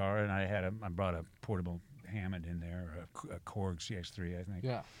on guitar, and I brought a portable Hammond in there, a Korg CX3, I think.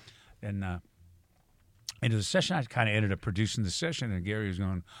 Yeah. And into the session, I kind of ended up producing the session, and Gary was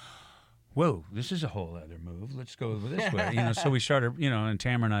going, whoa, this is a whole other move. Let's go this way. So we started, and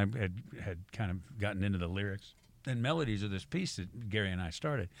Tamara and I had kind of gotten into the lyrics and melodies of this piece that Gary and I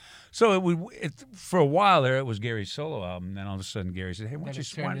started. So for a while there, it was Gary's solo album. Then all of a sudden, Gary said, "Hey, why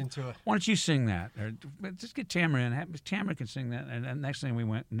don't you sing that? Or just get Tamara in. Tamara can sing that." And the next thing we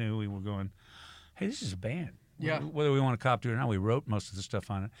knew we were going, "Hey, this is a band." Yeah. Whether we want to cop to it or not, we wrote most of the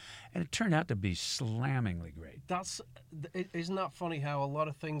stuff on it, and it turned out to be slammingly great. Isn't that funny how a lot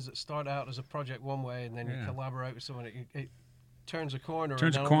of things that start out as a project one way and then you collaborate with someone, it turns a corner,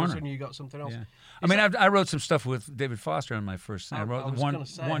 and then all of a sudden you got something else. Yeah. I wrote some stuff with David Foster on my first thing. I wrote one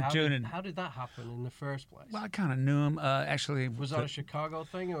tune. How did that happen in the first place? Well, I kind of knew him. Actually, was that a Chicago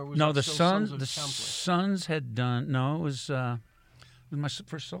thing, or was no? It The Sons. The Sons had done. No, it was my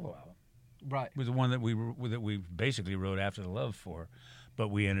first solo album. Right. It was the one that we basically wrote After the Love for, but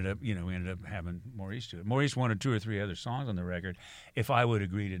we ended up having Maurice do it. Maurice wanted 2 or 3 other songs on the record. If I would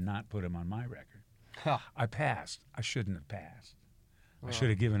agree to not put them on my record, I passed. I shouldn't have passed. I should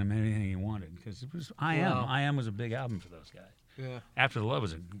have given him anything he wanted, because it was I Am was a big album for those guys. Yeah. After the Love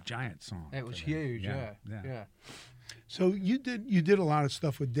was a giant song. It was huge. Yeah. So you did a lot of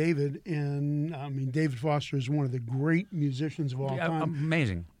stuff with David, and I mean David Foster is one of the great musicians of all time.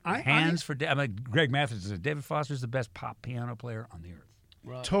 Amazing. Greg Mathers said David Foster is the best pop piano player on the earth.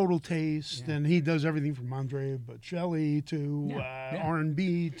 Right. Total taste, and he does everything from Andrea Bocelli to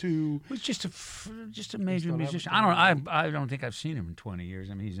R&B to. He's just a major musician. I don't think I've seen him in 20 years.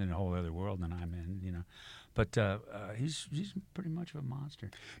 I mean, he's in a whole other world than I'm in, you know. But he's pretty much of a monster.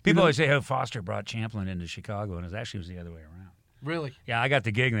 People always say, "Oh, Foster brought Champlin into Chicago," and it was the other way around. Really? Yeah, I got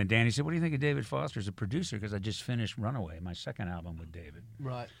the gig, and then Danny said, "What do you think of David Foster as a producer?" Because I just finished Runaway, my second album with David.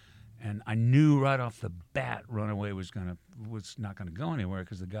 Right. And I knew right off the bat Runaway was not gonna go anywhere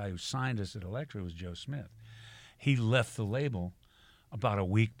because the guy who signed us at Elektra was Joe Smith. He left the label about a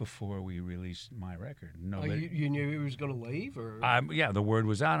week before we released my record. You knew he was going to leave, or? Yeah, the word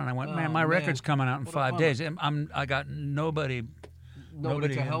was out, and I went, my record's coming out in 5 days. I got nobody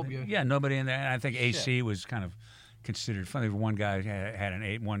to help you. Yeah, nobody in there. And I think AC was kind of considered funny. One guy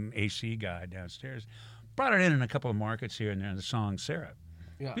had one AC guy downstairs, brought it in a couple of markets here and there. And the song Sarah.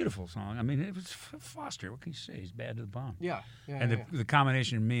 Yeah. Beautiful song. I mean, it was Foster. What can you say? He's bad to the bone. Yeah. And the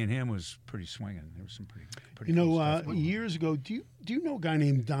combination of me and him was pretty swinging. There was some pretty cool stuff. Years ago, do you know a guy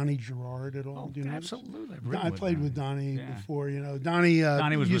named Donnie Gerard at all? Oh, do you know absolutely. I played with Donnie before. You know, Donnie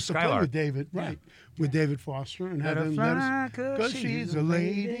was used with to play Skylark. with David, right? With David Foster, and had him because she's a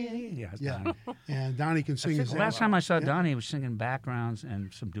lady. Yeah. And Donnie can sing. Last time I saw Donnie, he was singing backgrounds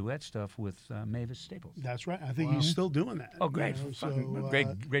and some duet stuff with Mavis Staples. That's right. I think he's still doing that. Oh, great!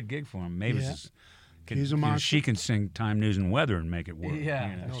 Great gig for him. Mavis he's a monster. She can sing Time, News, and Weather and make it work.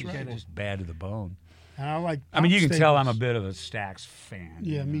 Yeah, that's right. Just bad to the bone. And I mean, you can tell I'm a bit of a Stax fan.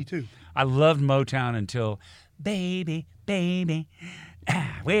 Yeah, me too. I loved Motown until Baby, Baby,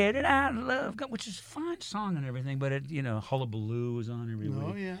 Where Did Our Love Go? Which is a fine song and everything, but it, Hullabaloo was on every week.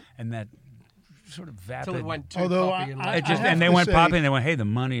 Oh, yeah. And that sort of vapid. Until it went too poppy. And they went poppy and they went, hey, the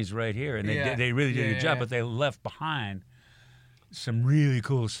money's right here. And they really did a good job, but they left behind some really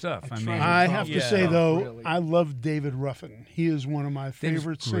cool stuff. I have to say, though, I love David Ruffin. He is one of my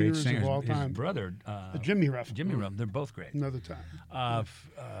favorite singers of all time. His brother, Jimmy Ruffin. Jimmy Ruffin. They're both great. Another time.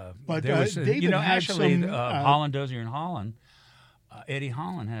 But David actually, Holland Dozier and Holland, Eddie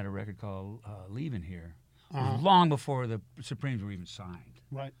Holland had a record called Leaving Here, long before the Supremes were even signed.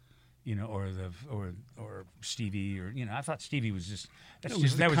 Right. Or Stevie, or I thought Stevie was just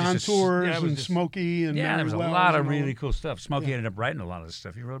Contours and Smokey and there was a lot of really cool stuff. Smokey ended up writing a lot of the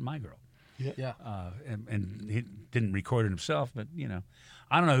stuff. He wrote My Girl. Yeah. And he didn't record it himself, but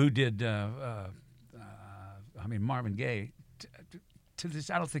I don't know who did. Marvin Gaye. To this,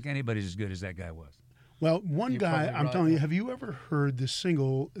 I don't think anybody's as good as that guy was. Well, one guy, I'm telling you, have you ever heard the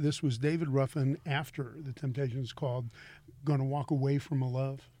single? This was David Ruffin after the Temptations, called "Gonna Walk Away from a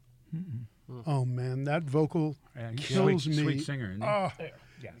Love." Mm-mm. Oh man, that vocal kills me. Sweet singer. Isn't he? Oh,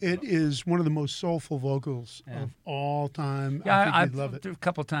 it is one of the most soulful vocals of all time. Yeah, I think you'd love it. A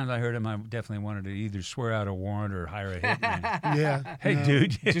couple of times I heard him, I definitely wanted to either swear out a warrant or hire a hitman. Yeah. Hey,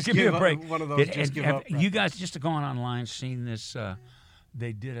 dude, just give me a break. One of those. Give up. You guys just going online, seen this?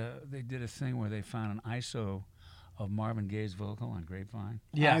 They did a thing where they found an ISO of Marvin Gaye's vocal on Grapevine.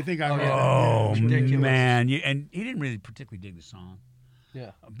 Yeah, I think I heard that. Oh man, and he didn't really particularly dig the song.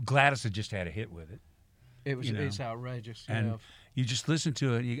 Yeah, Gladys had just had a hit with it. It's outrageous. And you just listen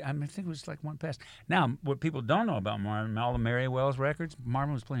to it. I think it was like one pass. Now, what people don't know about Marvin, all the Mary Wells records,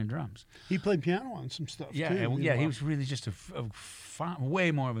 Marvin was playing drums. He played piano on some stuff too. He was really just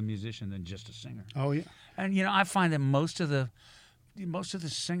way more of a musician than just a singer. Oh yeah. And I find that most of the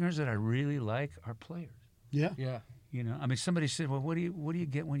singers that I really like are players. Yeah. Yeah. Somebody said, "Well, what do you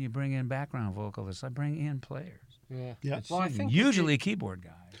get when you bring in background vocalists?" I bring in players. Yeah. Yeah. Well, I think usually keyboard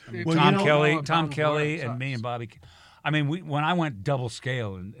guys. Well, Tom Kelly, and me and Bobby. When I went double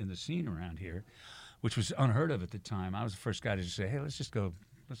scale in the scene around here, which was unheard of at the time, I was the first guy to just say, "Hey, let's just go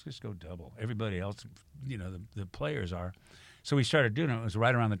double." Everybody else, the players are. So we started doing it. It was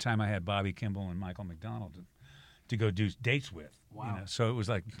right around the time I had Bobby Kimball and Michael McDonald to go do dates with. Wow. So it was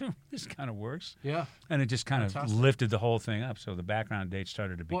like, this kind of works. Yeah. And it just kind of lifted the whole thing up. So the background dates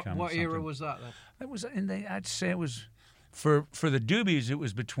started to become What era was that then? That was, I'd say it was, for the Doobies, it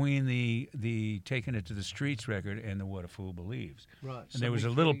was between the Taking It to the Streets record and the What a Fool Believes. Right. And there was a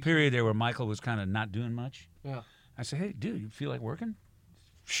little period there where Michael was kind of not doing much. Yeah. I said, hey, dude, you feel like working?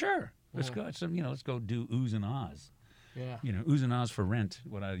 Sure. Let's go. Let's go do Oohs and Ahs. Yeah. Oohs and ahs for rent,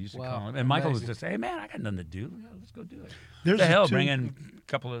 what I used to call him. And Michael was just, hey, man, I got nothing to do. Let's go do it. There's the hell, bring in a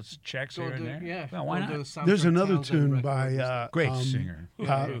couple of checks here and there. Yeah. Well, why not? There's another tune by great singer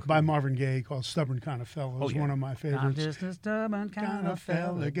by Marvin Gaye called "Stubborn Kind of Fella." It's one of my favorites. I'm just a stubborn kind of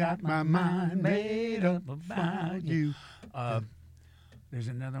fella, got my mind made up about you. There's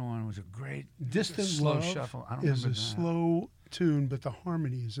another one. It was a great Distant slow Love shuffle. I don't is remember a that. slow tune, but the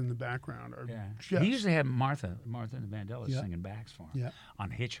harmonies in the background are just... He usually had Martha and the Vandellas singing backs for him. Yeah. On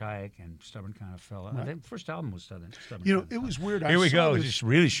Hitchhike and Stubborn Kind of Fella. Right. I think the first album was Stubborn it was weird. Here we go. It's just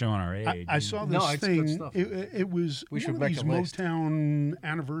really showing our age. I saw this thing. It was one of these Motown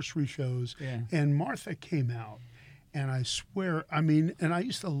anniversary shows, and Martha came out. And I swear, and I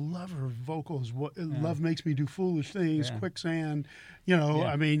used to love her vocals. Love Makes Me Do Foolish Things, Quicksand,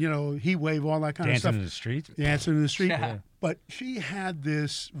 Heat Wave, all that kind of stuff. Dancing in the Street. Dancing in the Street. Yeah. But she had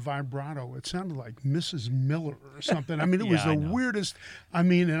this vibrato. It sounded like Mrs. Miller or something. It was the weirdest.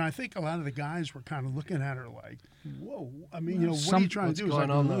 And I think a lot of the guys were kind of looking at her like, whoa. What are you trying to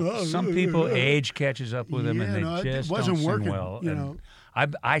do? Some people, age catches up with them, and they just wasn't don't working, sing well.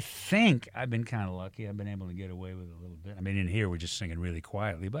 I think I've been kind of lucky. I've been able to get away with it a little bit. In here we're just singing really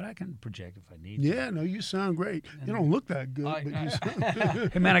quietly, but I can project if I need to. Yeah, no, you sound great. You don't look that good, but you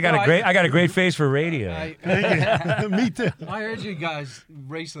sound Hey man, I got a great face for radio. Me too. I heard you guys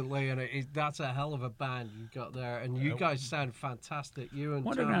recently, and that's a hell of a band you got there, and you guys sound fantastic. You and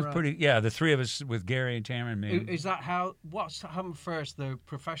Wonderground's pretty. Yeah, the three of us with Gary and Tamara and me. Is that what's happened first, the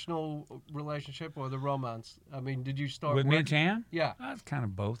professional relationship or the romance? Did you start with me and Tam? Yeah. Kind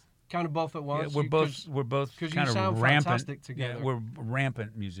of both. Kind of both at once. Yeah, we're both kind of rampant together. Yeah, we're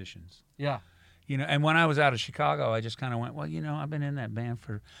rampant musicians. Yeah. And when I was out of Chicago, I just kind of went, well, I've been in that band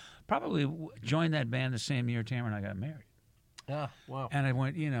for probably joined that band the same year Tamara and I got married. Yeah, wow. And I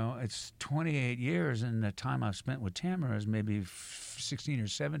went, it's 28 years, and the time I've spent with Tamara is maybe 16 or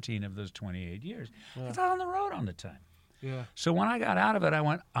 17 of those 28 years. Yeah. It's all on the road all the time. Yeah. So when I got out of it, I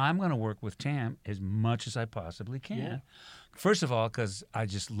went, I'm going to work with Tam as much as I possibly can. Yeah. First of all, because I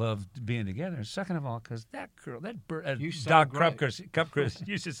just loved being together. And second of all, because that girl, that bird, Doc Cupcris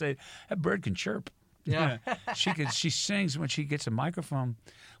used to say, that bird can chirp. Yeah. She sings when she gets a microphone.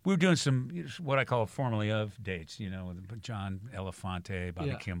 We were doing some, what I call formerly of dates, with John Elefante,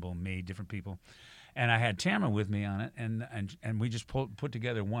 Bobby Kimball, me, different people. And I had Tamara with me on it, and we just put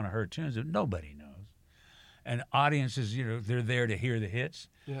together one of her tunes that nobody knows. And audiences, they're there to hear the hits.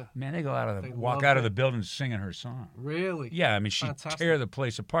 Yeah. Man, they walk out of the building singing her song. Really? Yeah, she'd tear the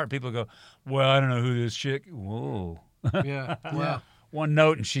place apart. People go, well, I don't know who this chick. Whoa. Yeah. Wow. One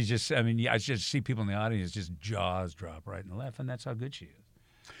note, and she just, I just see people in the audience just jaws drop right and left, and that's how good she is.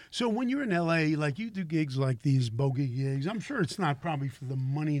 So when you're in L.A., like you do gigs like these bogey gigs, I'm sure it's not probably for the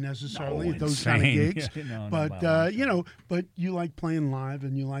money necessarily, those kind of gigs. But you like playing live,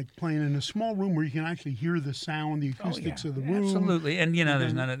 and you like playing in a small room where you can actually hear the sound, the acoustics of the room. Absolutely, and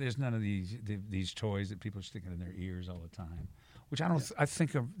there's none of these toys that people are sticking in their ears all the time, which I don't. I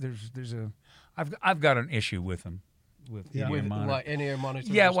think I've got an issue with them. With in-ear monitors. Like in-ear monitors.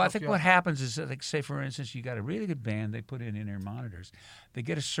 Yeah, well, I think what happens is, like, say, for instance, you got a really good band, they put in-ear monitors. They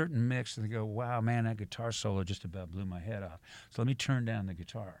get a certain mix, and they go, wow, man, that guitar solo just about blew my head off. So let me turn down the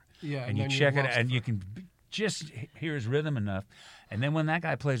guitar. Yeah, and you check it, and you can just hear his rhythm enough. And then when that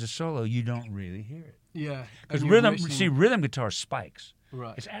guy plays a solo, you don't really hear it. Yeah. Because rhythm guitar spikes.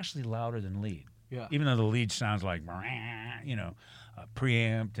 Right. It's actually louder than lead. Yeah. Even though the lead sounds like,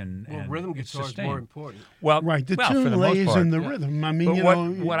 preamped and rhythm guitar is more important. Well, right. The tune lays in the rhythm.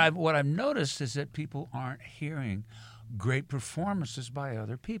 What I've noticed is that people aren't hearing great performances by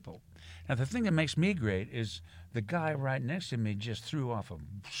other people. Now, the thing that makes me great is the guy right next to me just threw off a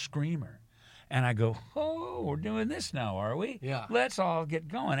screamer. And I go, oh, we're doing this now, are we? Yeah. Let's all get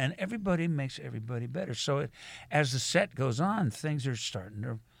going. And everybody makes everybody better. So as the set goes on, things are starting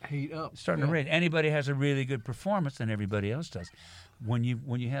to heat up. To rate. Anybody has a really good performance, then everybody else does. When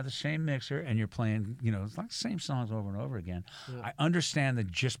you have the same mixer and you're playing, it's like the same songs over and over again. Yeah. I understand that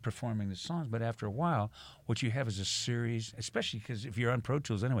just performing the songs, but after a while, what you have is a series, especially because if you're on Pro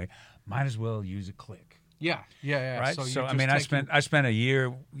Tools anyway, might as well use a click. Yeah. Right. So I spent a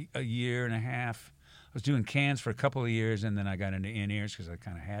year and a half. I was doing cans for a couple of years, and then I got into in-ears because I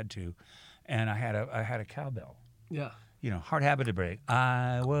kind of had to, and I had a cowbell. Yeah. Hard habit to break.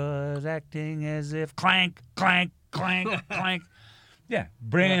 I was acting as if clank, clank, clank, clank. Yeah,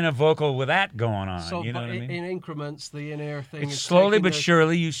 bringing a vocal with that going on. So, you know what I mean? In increments, the in-ear thing. It's slowly but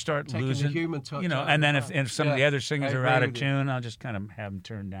surely you start losing. The human touch. And then if some of the other singers are out of tune, I'll just kind of have them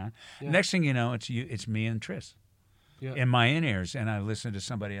turned down. Yeah. Next thing you know, it's me and Tris. in my in-ears, and I listened to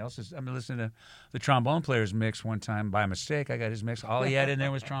somebody else's. I mean, listening to the trombone player's mix one time by mistake. I got his mix. All he had in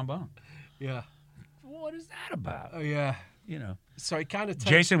there was trombone. Yeah. What is that about? Oh, yeah. You know. So it kind of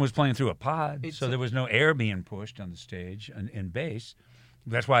Jason was playing through a pod, so there was no air being pushed on the stage in bass.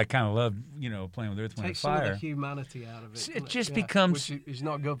 That's why I kind of love, playing with Earth, Wind, and Fire. Takes some of the humanity out of it. It just becomes... Which is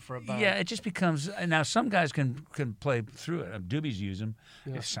not good for a band. Yeah, it just becomes... Now, some guys can play through it. Doobies use them.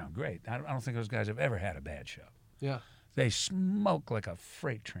 Yeah. They sound great. I don't think those guys have ever had a bad show. Yeah. They smoke like a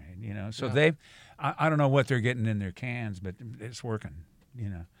freight train, So they... I don't know what they're getting in their cans, but it's working,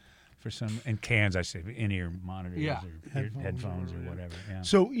 For some in cans, I say in-ear monitors or headphones or whatever. Yeah.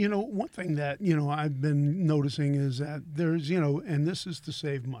 So one thing that I've been noticing is that there's and this is to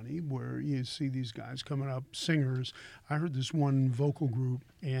save money, where you see these guys coming up, singers. I heard this one vocal group,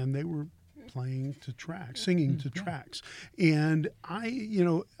 and they were playing to tracks, singing to tracks, and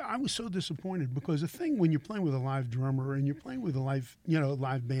I was so disappointed, because the thing when you're playing with a live drummer and you're playing with a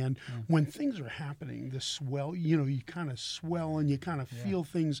live band, when things are happening, the swell, you kind of swell and you kind of feel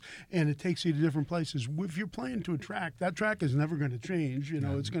things, and it takes you to different places. If you're playing to a track, that track is never going to change.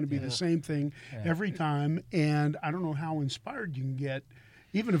 It's going to be the same thing every time, and I don't know how inspired you can get.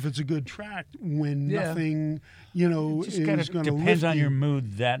 Even if it's a good track, when nothing, is going to lift you. Depends on your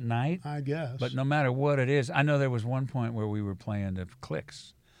mood that night, I guess. But no matter what it is, I know there was one point where we were playing the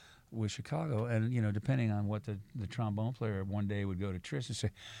Clicks with Chicago, and depending on what the trombone player one day would go to Tris and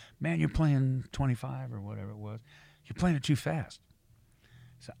say, "Man, you're playing 25 or whatever it was. You're playing it too fast."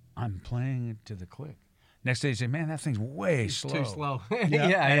 So I'm playing it to the click. Next day, you say, "Man, that thing's way slow." Too slow. And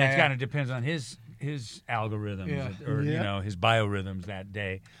it kind of depends on his algorithms or his biorhythms that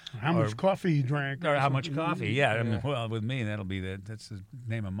day. How much coffee you drank. Or how much coffee, yeah. I mean, well, with me, that's the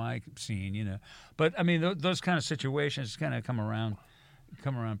name of my scene, But, I mean, those kind of situations kind of come around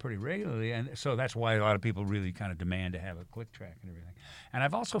pretty regularly, and so that's why a lot of people really kind of demand to have a click track and everything. And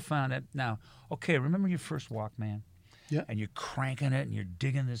I've also found that now, remember your first Walkman? Yeah. And you're cranking it and you're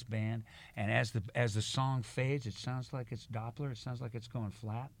digging this band, and as the song fades, it sounds like it's Doppler. It sounds like it's going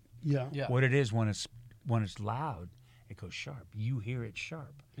flat. Yeah. What it is when it's loud, it goes sharp. You hear it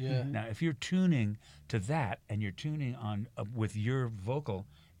sharp. Yeah. Now, if you're tuning to that and you're tuning on with your vocal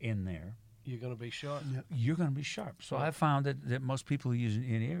in there, you're going to be sharp. Yeah. You're going to be sharp. So I found that most people who use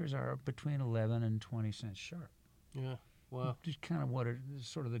in-ears are between 11 and 20 cents sharp. Yeah. Wow. Just kind of what it is,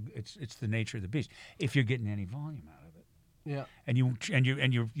 sort of it's the nature of the beast. If you're getting any volume out of it. Yeah. And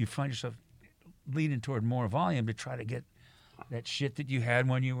you find yourself leaning toward more volume to try to get that shit that you had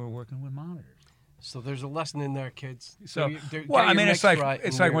when you were working with monitors. So there's a lesson in there, kids. So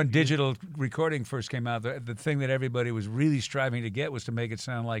it's like when digital recording first came out. The thing that everybody was really striving to get was to make it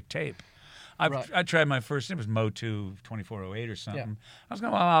sound like tape. I tried my first. It was Motu 2408 or something. Yeah. I was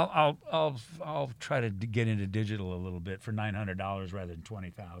going, I'll try to get into digital a little bit for $900 rather than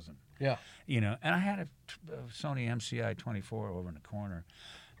 $20,000. Yeah. And I had a Sony MCI 24 over in the corner,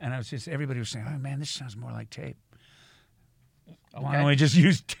 and everybody was saying, "Oh man, this sounds more like tape." Okay. Why don't we just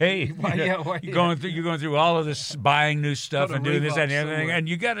use tape? You're going through all of this, buying new stuff and doing this and everything, and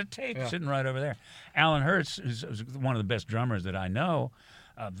you got a tape sitting right over there. Alan Hertz is one of the best drummers that I know,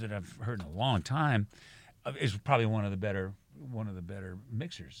 that I've heard in a long time, is probably one of the better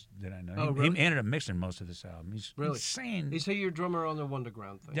mixers that I know. Oh, really? He ended up mixing most of this album. He's really insane. Is he your drummer on the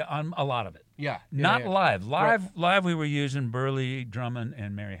Wonderground thing? Yeah, on a lot of it. Yeah. Not live. Live we were using Burley Drummond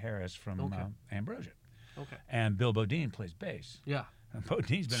and Mary Harris from Ambrosia. Okay. And Bill Bodine plays bass. Yeah. And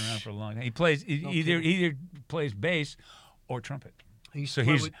Bodine's been around for a long time. He plays either plays bass or trumpet. He's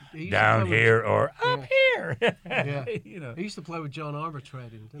down here or up here. Yeah. He used to play with John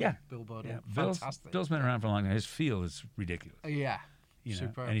Arbitrating, didn't he? Bill Bodine. Yeah. Fantastic. Bill's been around for a long time. His feel is ridiculous. Yeah.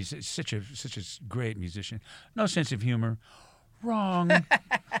 Superb. And he's such a great musician. No sense of humor. Wrong.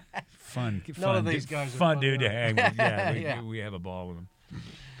 Fun. None of these guys are fun dude to hang with. Yeah, we have a ball with him.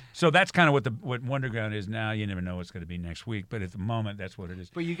 So that's kind of what Wonderground is now. You never know what's going to be next week, but at the moment, that's what it is.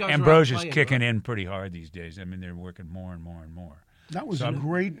 But you guys Ambrosia's kicking in pretty hard these days. I mean, they're working more and more and more. That was a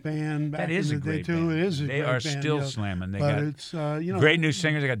great band back in the day, too. Band. It is a great band. They are still slamming. They got great new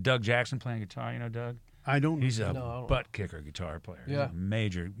singers. They got Doug Jackson playing guitar. You know Doug? I don't know. He's a butt kicker guitar player. Yeah. He's a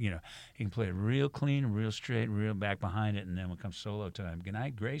major, he can play it real clean, real straight, real back behind it, and then when it comes solo time,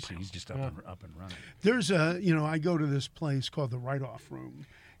 Goodnight Gracie, he's just up and running. There's I go to this place called the Write-Off Room.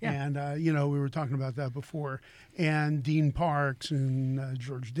 Yeah. And, we were talking about that before. And Dean Parks and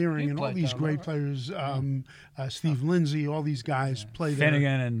George Deering and all these great players, Steve Lindsay, all these guys play there.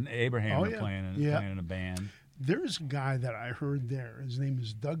 Finnegan and Abraham are playing in a band. There's a guy that I heard there. His name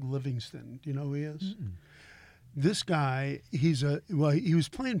is Doug Livingston. Do you know who he is? Mm-mm. This guy, he was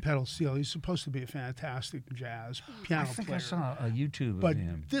playing pedal steel. He's supposed to be a fantastic jazz piano player. I think I saw a YouTube of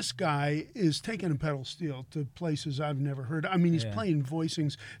him. But this guy is taking a pedal steel to places I've never heard. I mean, he's playing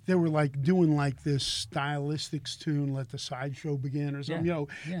voicings. They were like doing like this stylistics tune, "Let the Sideshow Begin" or something,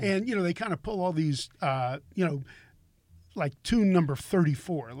 And they kind of pull all these, like tune number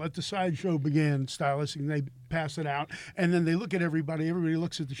 34, "Let the Sideshow Begin," stylistic, and they pass it out, and then they look at everybody. Everybody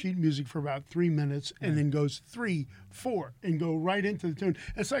looks at the sheet music for about 3 minutes, and then goes 3, 4, and go right into the tune.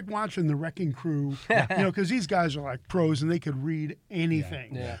 It's like watching the Wrecking Crew, because these guys are like pros and they could read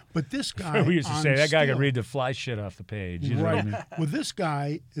anything. Yeah. But this guy, we used to say that guy could read the fly shit off the page. You know what I mean? Well, this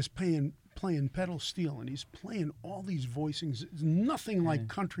guy is playing pedal steel, and he's playing all these voicings. It's nothing like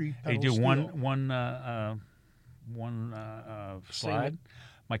country pedal steel. They do one slide.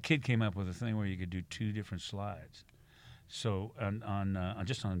 My kid came up with a thing where you could do 2 different slides. So on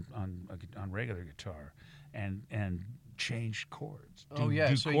regular guitar, and change chords.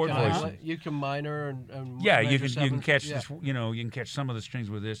 Do so chord voicing. You can minor and you can catch this. You can catch some of the strings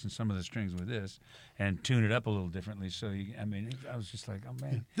with this and some of the strings with this, and tune it up a little differently. So I was just like, oh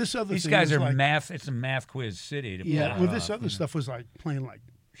man, these guys are like, math. It's a math quiz city. This other stuff was like playing like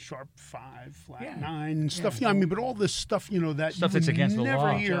sharp 5, flat 9, and stuff. But all this stuff, that stuff you that's against the never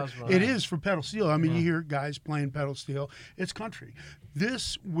law. hear. It is for pedal steel. You hear guys playing pedal steel. It's country.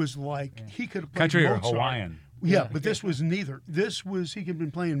 This was like he could have played country Mozart. or Hawaiian. Yeah, but this was neither. This was he could have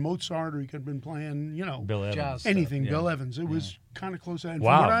been playing Mozart, or he could have been playing, Bill Evans, anything. Bill Evans. It was kind of close. And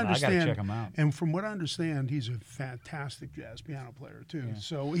wow, from what I understand, I gotta check him out. And from what I understand, he's a fantastic jazz piano player too. Yeah.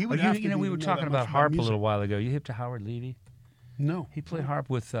 So he would have to. We were talking about harp a little while ago. You hip to Howard Levy? No. He played harp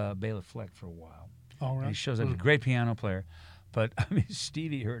with Bela Fleck for a while. All right. And he shows up. He's a great piano player. But,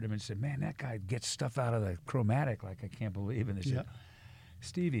 Stevie heard him and said, man, that guy gets stuff out of the chromatic like I can't believe. And they said,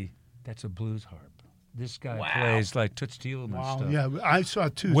 Stevie, that's a blues harp. This guy plays like Toots Thielemans stuff. Yeah, I saw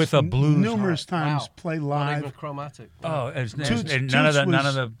Toots with a blues numerous harp. times play live. Not even chromatic. Oh, and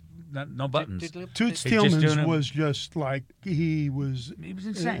no buttons. Toots Thielemans was just like he was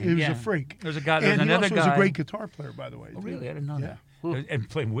insane. He was a freak. There's a guy. And another he also was a great guitar player, by the way. Oh, really? I didn't know that. And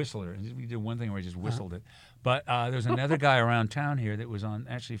played Whistler. We did one thing where he just whistled it. But there's another guy around town here that was on.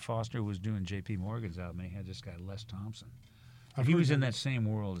 Actually, Foster was doing J.P. Morgan's album, and he had this guy Les Thompson. He was in that same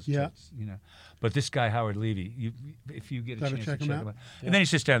world as Toots, But this guy Howard Levy, if you get a chance to check him out. And then he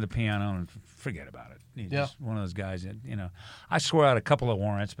sits down at the piano and forget about it. He's just one of those guys that I swore out a couple of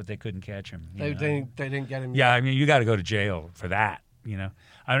warrants, but they couldn't catch him. They didn't get him. Yeah, you got to go to jail for that.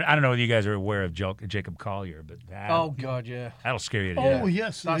 I don't know whether you guys are aware of Jacob Collier, but that'll scare you to death. Oh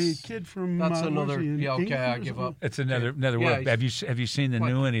yes, the kid from that's another. I give up. It's another work. Have you seen the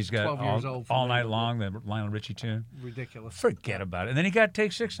new one? He's got all night long, the Lionel Richie tune. Ridiculous. Forget about it. And then he got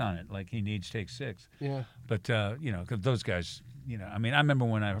Take 6 on it, like he needs Take 6. Yeah. But 'cause those guys, I remember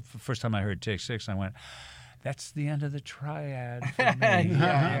when first time I heard Take 6, I went, that's the end of the triad for me.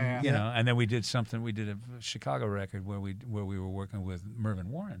 And then we did a Chicago record where we were working with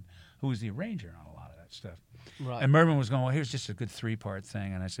Mervyn Warren, who was the arranger on a lot of that stuff. Right. And Mervyn was going, well, here's just a good 3-part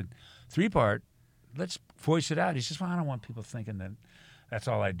thing. And I said, 3-part? Let's voice it out. He says, well, I don't want people thinking that that's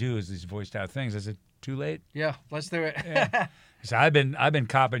all I do is these voiced out things. I said, too late? Yeah, let's do it. So I've been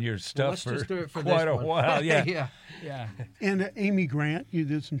copping your stuff for quite a while. Yeah. And Amy Grant, you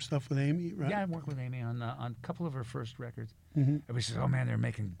did some stuff with Amy, right? Yeah, I worked with Amy on a couple of her first records. Mm-hmm. Everybody says, "Oh man, they're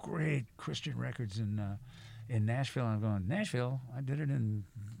making great Christian records in Nashville." And I'm going, Nashville? I did it in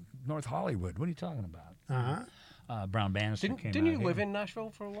North Hollywood. What are you talking about? Brown Bannister came out. Didn't you live in Nashville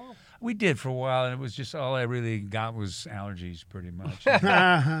for a while? We did for a while, and it was just all I really got was allergies, pretty much.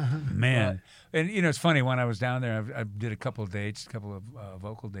 Man, and it's funny when I was down there, I did a couple of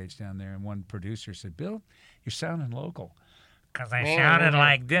vocal dates down there, and one producer said, "Bill, you're sounding local," because I sounded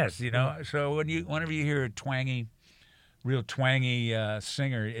like this, So whenever you hear a real twangy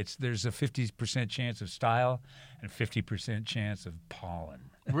singer, there's a 50% chance of style and 50% chance of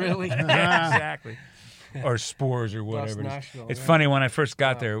pollen. Really? Exactly. Or spores or whatever. It's funny, when I first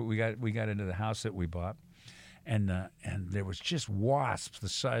got there, we got into the house that we bought, and there was just wasps the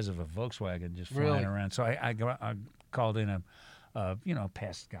size of a Volkswagen just flying around. So I called in a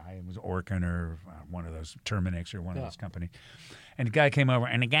pest guy. It was Orkin or one of those Terminix or one of those companies. And the guy came over,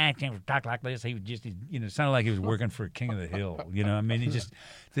 and the guy talked like this. He was just, it sounded like he was working for King of the Hill. He just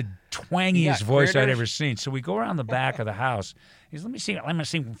the twangiest voice I'd ever seen. So we go around the back of the house. He says, let me see if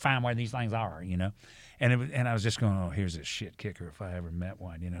we can find where these things are, And I was just going, oh, here's a shit kicker if I ever met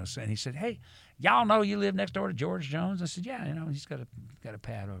one, So, and he said, hey, y'all know you live next door to George Jones? I said, yeah, he's got a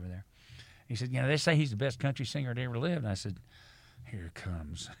pad over there. He said, they say he's the best country singer that ever lived. And I said, here it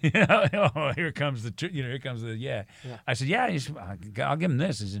comes. Here comes the yeah. I said, yeah, I'll give him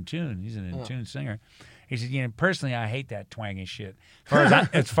this. He's in tune. He's an in-tune singer. He said, personally, I hate that twangy shit.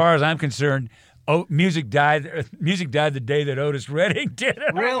 As far as I'm concerned, music died the day that Otis Redding did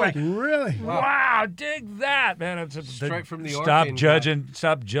it. Really? Wow, dig that, man. Straight from the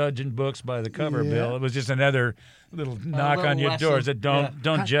Stop judging books by the cover, Bill. It was just another little knock on your doors that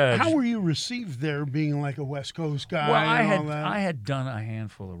don't judge. How were you received there, being like a West Coast guy? Well, and I had done a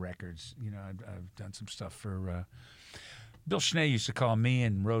handful of records. I've done some stuff for. Bill Schnee used to call me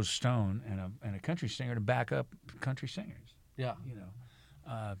and Rose Stone and a country singer to back up country singers. Yeah.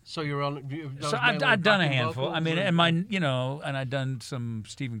 So you're on. So I've done a handful. I mean, and I've done some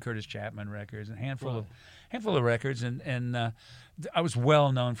Stephen Curtis Chapman records, and a handful of records, and I was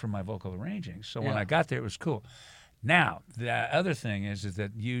well known for my vocal arranging. So when I got there, it was cool. Now the other thing is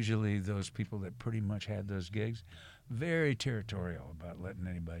that usually those people that pretty much had those gigs, very territorial about letting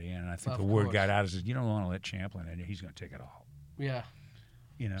anybody in. And I think the word got out is you don't want to let Champlin in. He's going to take it all. Yeah.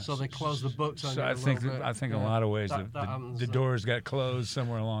 So they closed the books on you I think in a lot of ways the doors got closed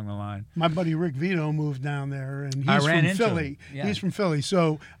somewhere along the line. My buddy Rick Vito moved down there, and he's from Philly. Yeah. He's from Philly,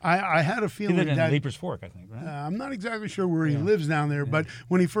 so I had a feeling he lived that in Leapers Fork, I think. Right? I'm not exactly sure where he lives down there, but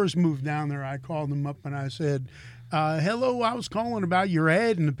when he first moved down there, I called him up and I said, hello, I was calling about your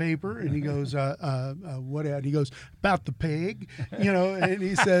ad in the paper. And he goes, what ad? He goes, about the pig, and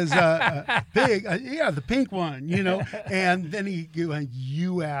he says, pig, yeah, the pink one, and then he went,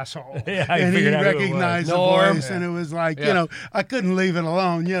 you asshole. Yeah, and he recognized the voice, and it was like, I couldn't leave it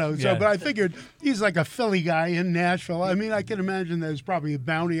alone, but I figured he's like a Philly guy in Nashville. I mean, I can imagine there's probably a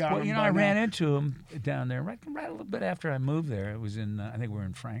bounty on him. I ran into him down there right a little bit after I moved there. It was in, I think we were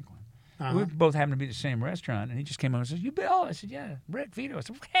in Franklin. We both happened to be at the same restaurant, and he just came over and said, "You Bill?" I said, "Yeah, Rick Vito." I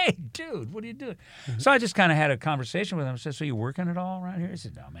said, "Hey, dude, what are you doing?" So I just kind of had a conversation with him. I said, "So you working at all around here?" He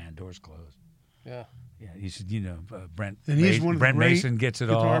said, "No, man, doors closed." Yeah. Yeah. He said, Brent. And he's one of the Brent great Mason gets it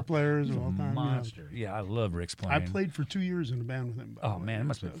guitar all. players of all time. Monster. Yeah, I love Rick's playing. I played for 2 years in a band with him. Oh man, it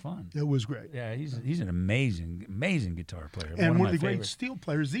must have been fun. It was great. Yeah, he's an amazing guitar player. And one of the favorites. great steel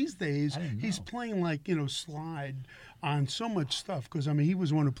players these days. He's playing like slide on so much stuff because he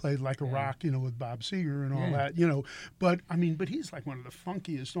was one who played like a rock, with Bob Seger and all that, but he's like one of the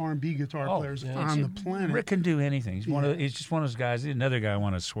funkiest R&B guitar players on the planet. Rick can do anything. He's just one of those guys. Another guy I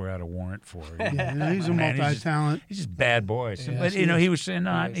want to swear out a warrant for. He's a multi-talent. He's just bad boy. So, but he was saying,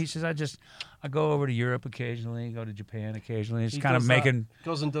 he says, I go over to Europe occasionally, go to Japan occasionally. It's kind of making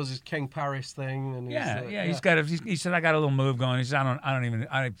goes and does his King Paris thing. And he said I got a little move going. He said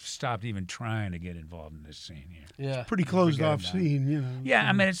I stopped even trying to get involved in this scene here. Yeah, it's pretty closed off scene, Yeah,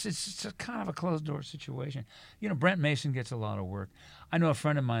 I mean it's a kind of a closed door situation. Brent Mason gets a lot of work. I know a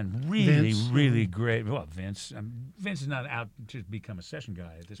friend of mine, really great. Well, Vince is not out to become a session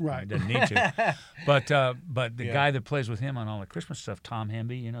guy at this point. He doesn't need to. But the guy that plays with him on all the Christmas stuff, Tom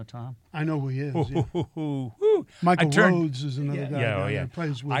Hemby, you know Tom? I know who he is. Michael Rhodes is another guy that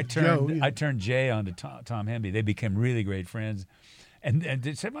plays with Joe. I turned Jay on to Tom Hemby. They became really great friends. And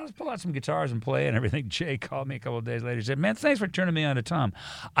they said, well, let's pull out some guitars and play and everything. Jay called me a couple of days later. He said, man, thanks for turning me on to Tom.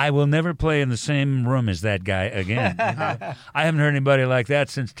 I will never play in the same room as that guy again. I haven't heard anybody like that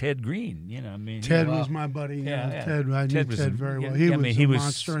since Ted Green. Ted was my buddy. Ted, I knew Ted very well. He was a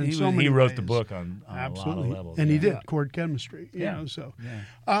monster in so many ways. He wrote the book on a lot of levels. And he did, chord chemistry. So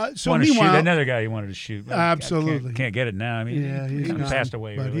meanwhile, another guy he wanted to shoot. Absolutely. Can't get it now. He passed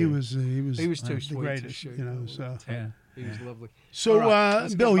away. But he was too sweet to shoot. He was lovely. So,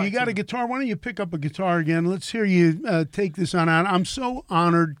 Bill, you got a guitar. Why don't you pick up a guitar again? Let's hear you take this on out. I'm so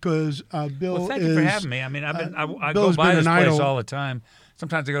honored because Bill Well, thank you for having me. I mean, I go by this place all the time.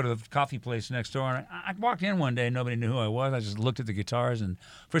 Sometimes I go to the coffee place next door, and I walked in one day and nobody knew who I was. I just looked at the guitars, and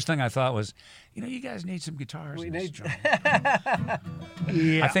first thing I thought was, you guys need some guitars. We need.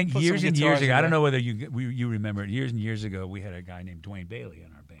 I think years and years ago, I don't know whether you remember it, years and years ago, we had a guy named Dwayne Bailey in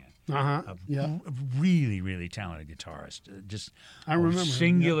our band. A really, really talented guitarist. Just I remember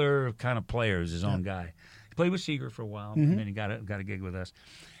singular kind of player. He was his own guy. He played with Seeger for a while, and then he got a gig with us.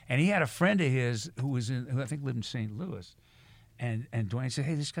 And he had a friend of his who I think lived in St. Louis. And Dwayne said,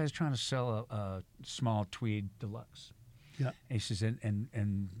 hey, this guy's trying to sell a small Tweed Deluxe. Yeah. And he says,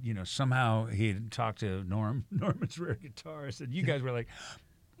 and somehow he had talked to Norman's Rare Guitar. I said, you guys were like,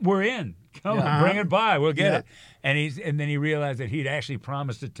 we're in. Come on, bring it by. We'll get it. And then he realized that he'd actually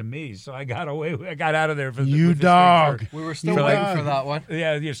promised it to me. So I got out of there. You dog. We were still waiting for that one.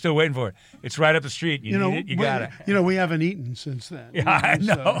 Yeah, you're still waiting for it. It's right up the street. You need it. You got it. We haven't eaten since then. Yeah, I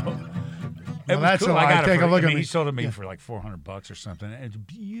know. It was that's cool. I got to take a look at me. He sold it to me for like $400 or something. It's a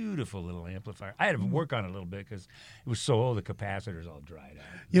beautiful little amplifier. I had to work on it a little bit because it was so old. The capacitor's all dried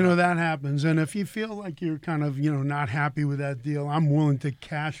out. That happens. And if you feel like you're kind of, not happy with that deal, I'm willing to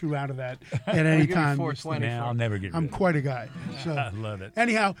cash you out of that at any time. I'll never get rid I'm quite a guy. So I love it.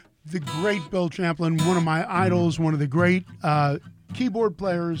 Anyhow, the great Bill Champlin, one of my idols, one of the great keyboard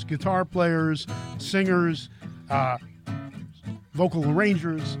players, guitar players, singers, vocal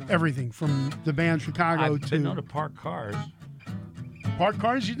arrangers, everything from the band Chicago I've been known to park cars. Park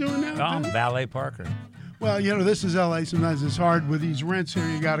cars you doing now? I'm valet parker. Well, this is L.A. Sometimes it's hard with these rents here.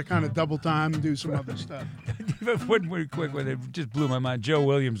 You got to kind of double time and do some other stuff. One very quick one. It just blew my mind. Joe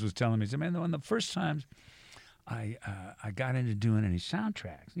Williams was telling me, he said, man, one of the first times I got into doing any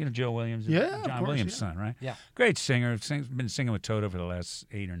soundtracks. Joe Williams, John Williams' son, right? Yeah. Great singer. Been singing with Toto for the last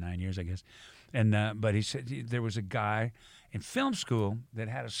 8 or 9 years, I guess. And but he said there was a guy in film school that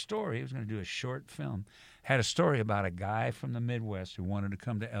had a story. He was going to do a short film. Had a story about a guy from the Midwest who wanted to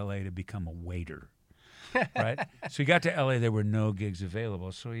come to L.A. to become a waiter. Right? So he got to L.A. There were no gigs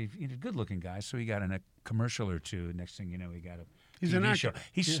available. So he's a good-looking guy. So he got in a commercial or two. Next thing you know, he got a TV show.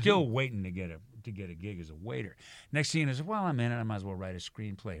 He's still waiting to get a gig as a waiter. Next thing you know, he says, well, I'm in it. I might as well write a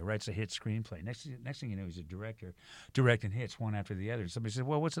screenplay. He writes a hit screenplay. Next thing you know, he's a director, directing hits one after the other. And somebody says,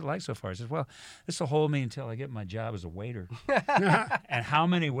 well, what's it like so far? He says, well, this will hold me until I get my job as a waiter. And how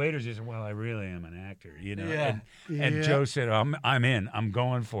many waiters? He said, well, I really am an actor, Yeah. And Joe said, I'm in. I'm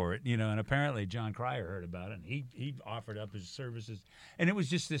going for it. And apparently John Cryer heard about it. And he offered up his services. And it was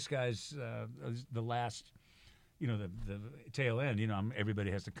just this guy's the last. The tail end, everybody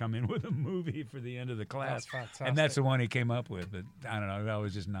has to come in with a movie for the end of the class. That's fantastic. And that's the one he came up with. But I don't know, it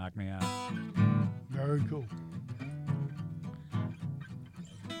always just knocked me out. Very cool.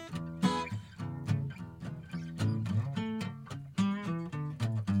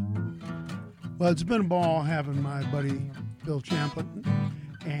 Well, it's been a ball having my buddy Bill Champlin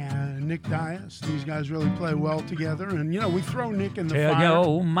and Nick Dias. These guys really play well together. And, we throw Nick in the fire. Tell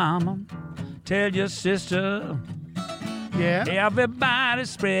your mama, tell your sister. Yeah. Everybody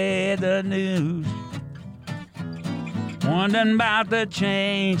spread the news. Wondering about the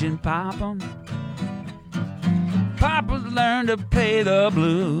change in Papa. Papa's learned to play the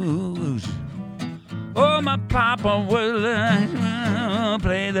blues. Oh, my Papa will learn to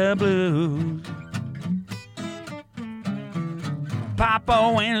play the blues.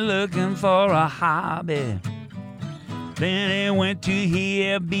 Papa went looking for a hobby. Then he went to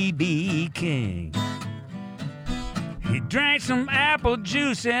hear B.B. King. He drank some apple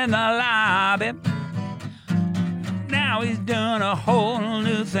juice in the lobby. Now he's doing a whole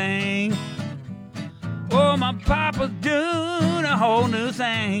new thing. Oh, my Papa's doing a whole new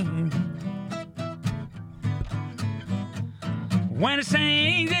thing. When he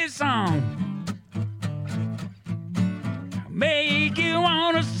sings this song, make you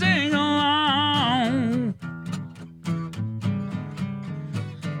want to sing along.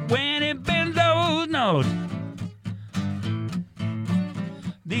 When he bends those notes,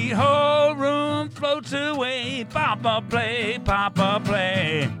 the whole room floats away. Papa play, Papa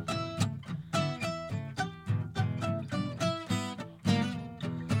play.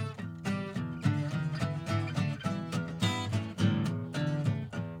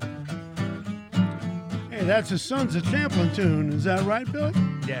 Hey, that's a Sons of Champlin tune. Is that right, Bill?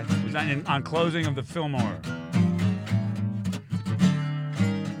 Yes, it was on closing of the Fillmore.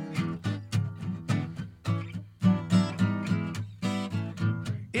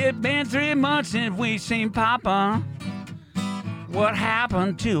 It's been 3 months since we seen Papa. What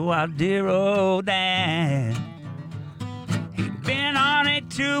happened to our dear old dad? He's been on a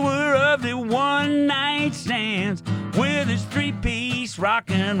tour of the one-night stands with his three-piece rock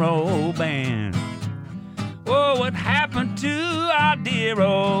and roll band. Oh, what happened to our dear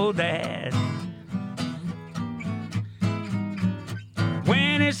old dad?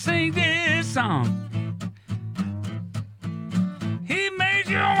 When he sings this song, he makes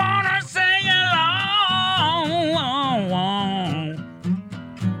you wanna sing along.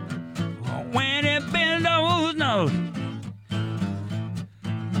 When he bends those notes,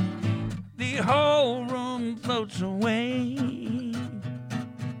 the whole room floats away.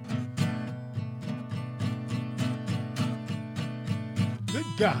 Good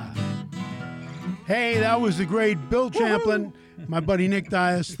God. Hey, that was the great Bill Champlin. My buddy Nick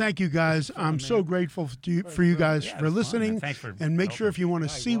Dias. Thank you, guys. I'm so grateful for you guys for listening. Thanks for and make sure if you want to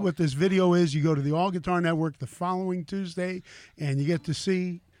see what this video is, you go to the All Guitar Network the following Tuesday, and you get to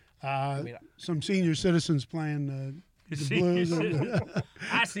see some senior citizens playing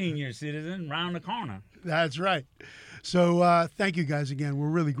I senior citizen round the corner. That's right. So thank you guys again. We're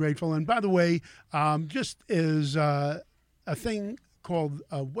really grateful. And by the way, just as a thing called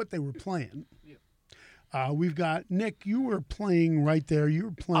What They Were Playing. We've got Nick. You were playing right there. You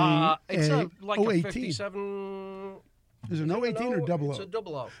were playing it's like a 018. 57. Is it an 018 or 00? It's a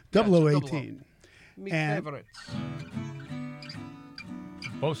 00. 0018. My favorite.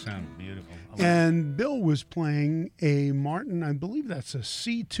 Both sound beautiful. And Bill was playing a Martin. I believe that's a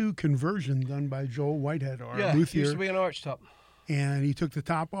C2 conversion done by Joel Whitehead, our luthier. Used to be an arch top. And he took the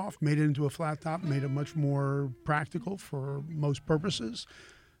top off, made it into a flat top, made it much more practical for most purposes.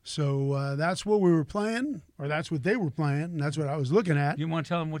 So that's what we were playing, or that's what they were playing, and that's what I was looking at. You want to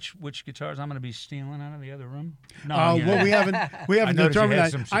tell them which guitars I'm going to be stealing out of the other room? No. Well, we haven't determined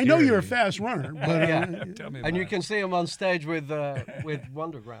that. I know you're a fast runner, but tell me and you can see them on stage with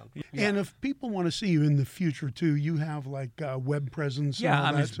Wonderground. Yeah. And if people want to see you in the future too, you have like web presence. Yeah,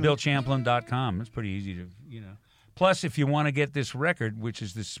 I mean, it's BillChamplin.com. It's pretty easy to Plus, if you want to get this record, which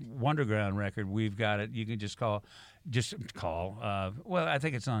is this Wonderground record, we've got it. You can just call. Well, I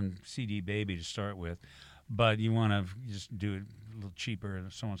think it's on CD Baby to start with, but you want to just do it a little cheaper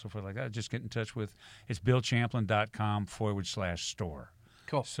and so on and so forth like that. Just get in touch with. It's BillChamplin.com/store.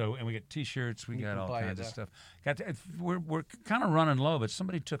 Cool. So, and we get T-shirts. We got all kinds of stuff. We're kind of running low, but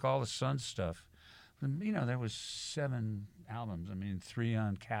somebody took all the Sun stuff. There was 7 albums. I mean, 3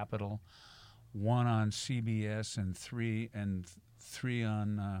 on Capitol, 1 on CBS, and three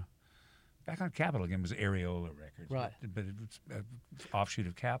on. Back on Capitol again was Areola Records, right? But it was an offshoot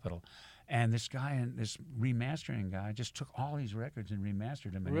of Capitol, and this remastering guy just took all these records and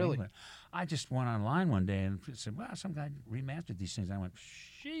remastered them in England. I just went online one day and said, "Wow, some guy remastered these things." I went,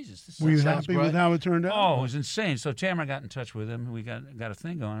 "Jesus, this." Were you happy with how it turned out? Oh, it was insane. So Tamara got in touch with him. We got a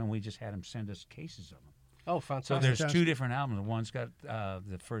thing going, and we just had him send us cases of them. Oh, fantastic! So there's 2 different albums. One's got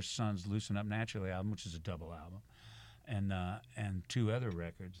the First Son's "Loosen Up Naturally" album, which is a double album. And 2 other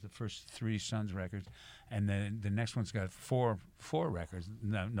records, the first 3 Sons records, and then the next one's got four records,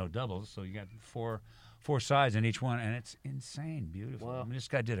 no doubles, so you got four sides in each one, and it's insane, beautiful. Wow. I mean, this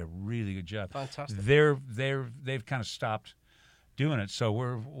guy did a really good job. Fantastic. They've kind of stopped doing it, so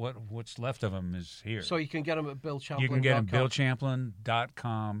what's left of them is here. So you can get them at BillChamplin.com. You can get them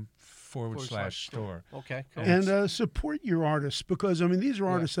BillChamplin.com/store. Okay, cool. And support your artists, because I mean these are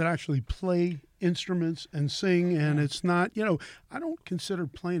artists that actually play instruments and sing, and it's not, I don't consider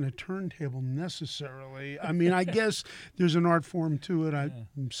playing a turntable necessarily. I mean, I guess there's an art form to it.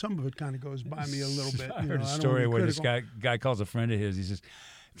 Some of it kind of goes by me a little bit. I heard a story where this guy calls a friend of his. He says,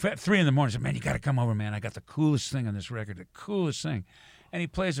 3 in the morning, he said, "Man, you got to come over, man. I got the coolest thing on this record, the coolest thing." And he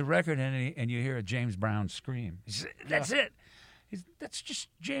plays the record, and you hear a James Brown scream. He says, "That's it. That's just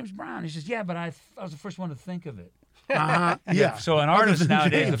James Brown." He says, "Yeah, but I was the first one to think of it." Yeah. So an artist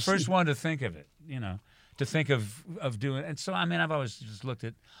nowadays, the first one to think of it, to think of doing it. And so, I mean, I've always just looked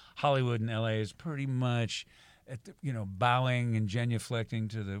at Hollywood and L.A. as pretty much, bowing and genuflecting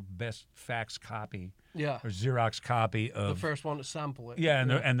to the best fax copy or Xerox copy of. The first one to sample it. Yeah,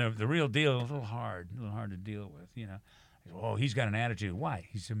 and the real deal, a little hard to deal with, Oh, he's got an attitude. Why?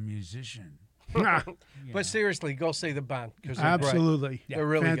 He's a musician. But seriously, go see the band. Absolutely. Great. They're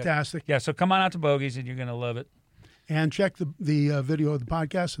really fantastic. Good. Yeah, so come on out to Bogies and you're going to love it. And check the video of the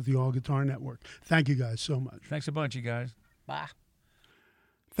podcast at the All Guitar Network. Thank you guys so much. Thanks a bunch, you guys. Bye.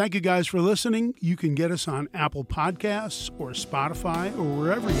 Thank you guys for listening. You can get us on Apple Podcasts or Spotify or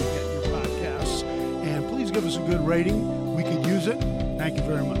wherever you get your podcasts. And please give us a good rating. We could use it. Thank you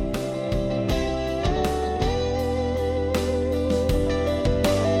very much.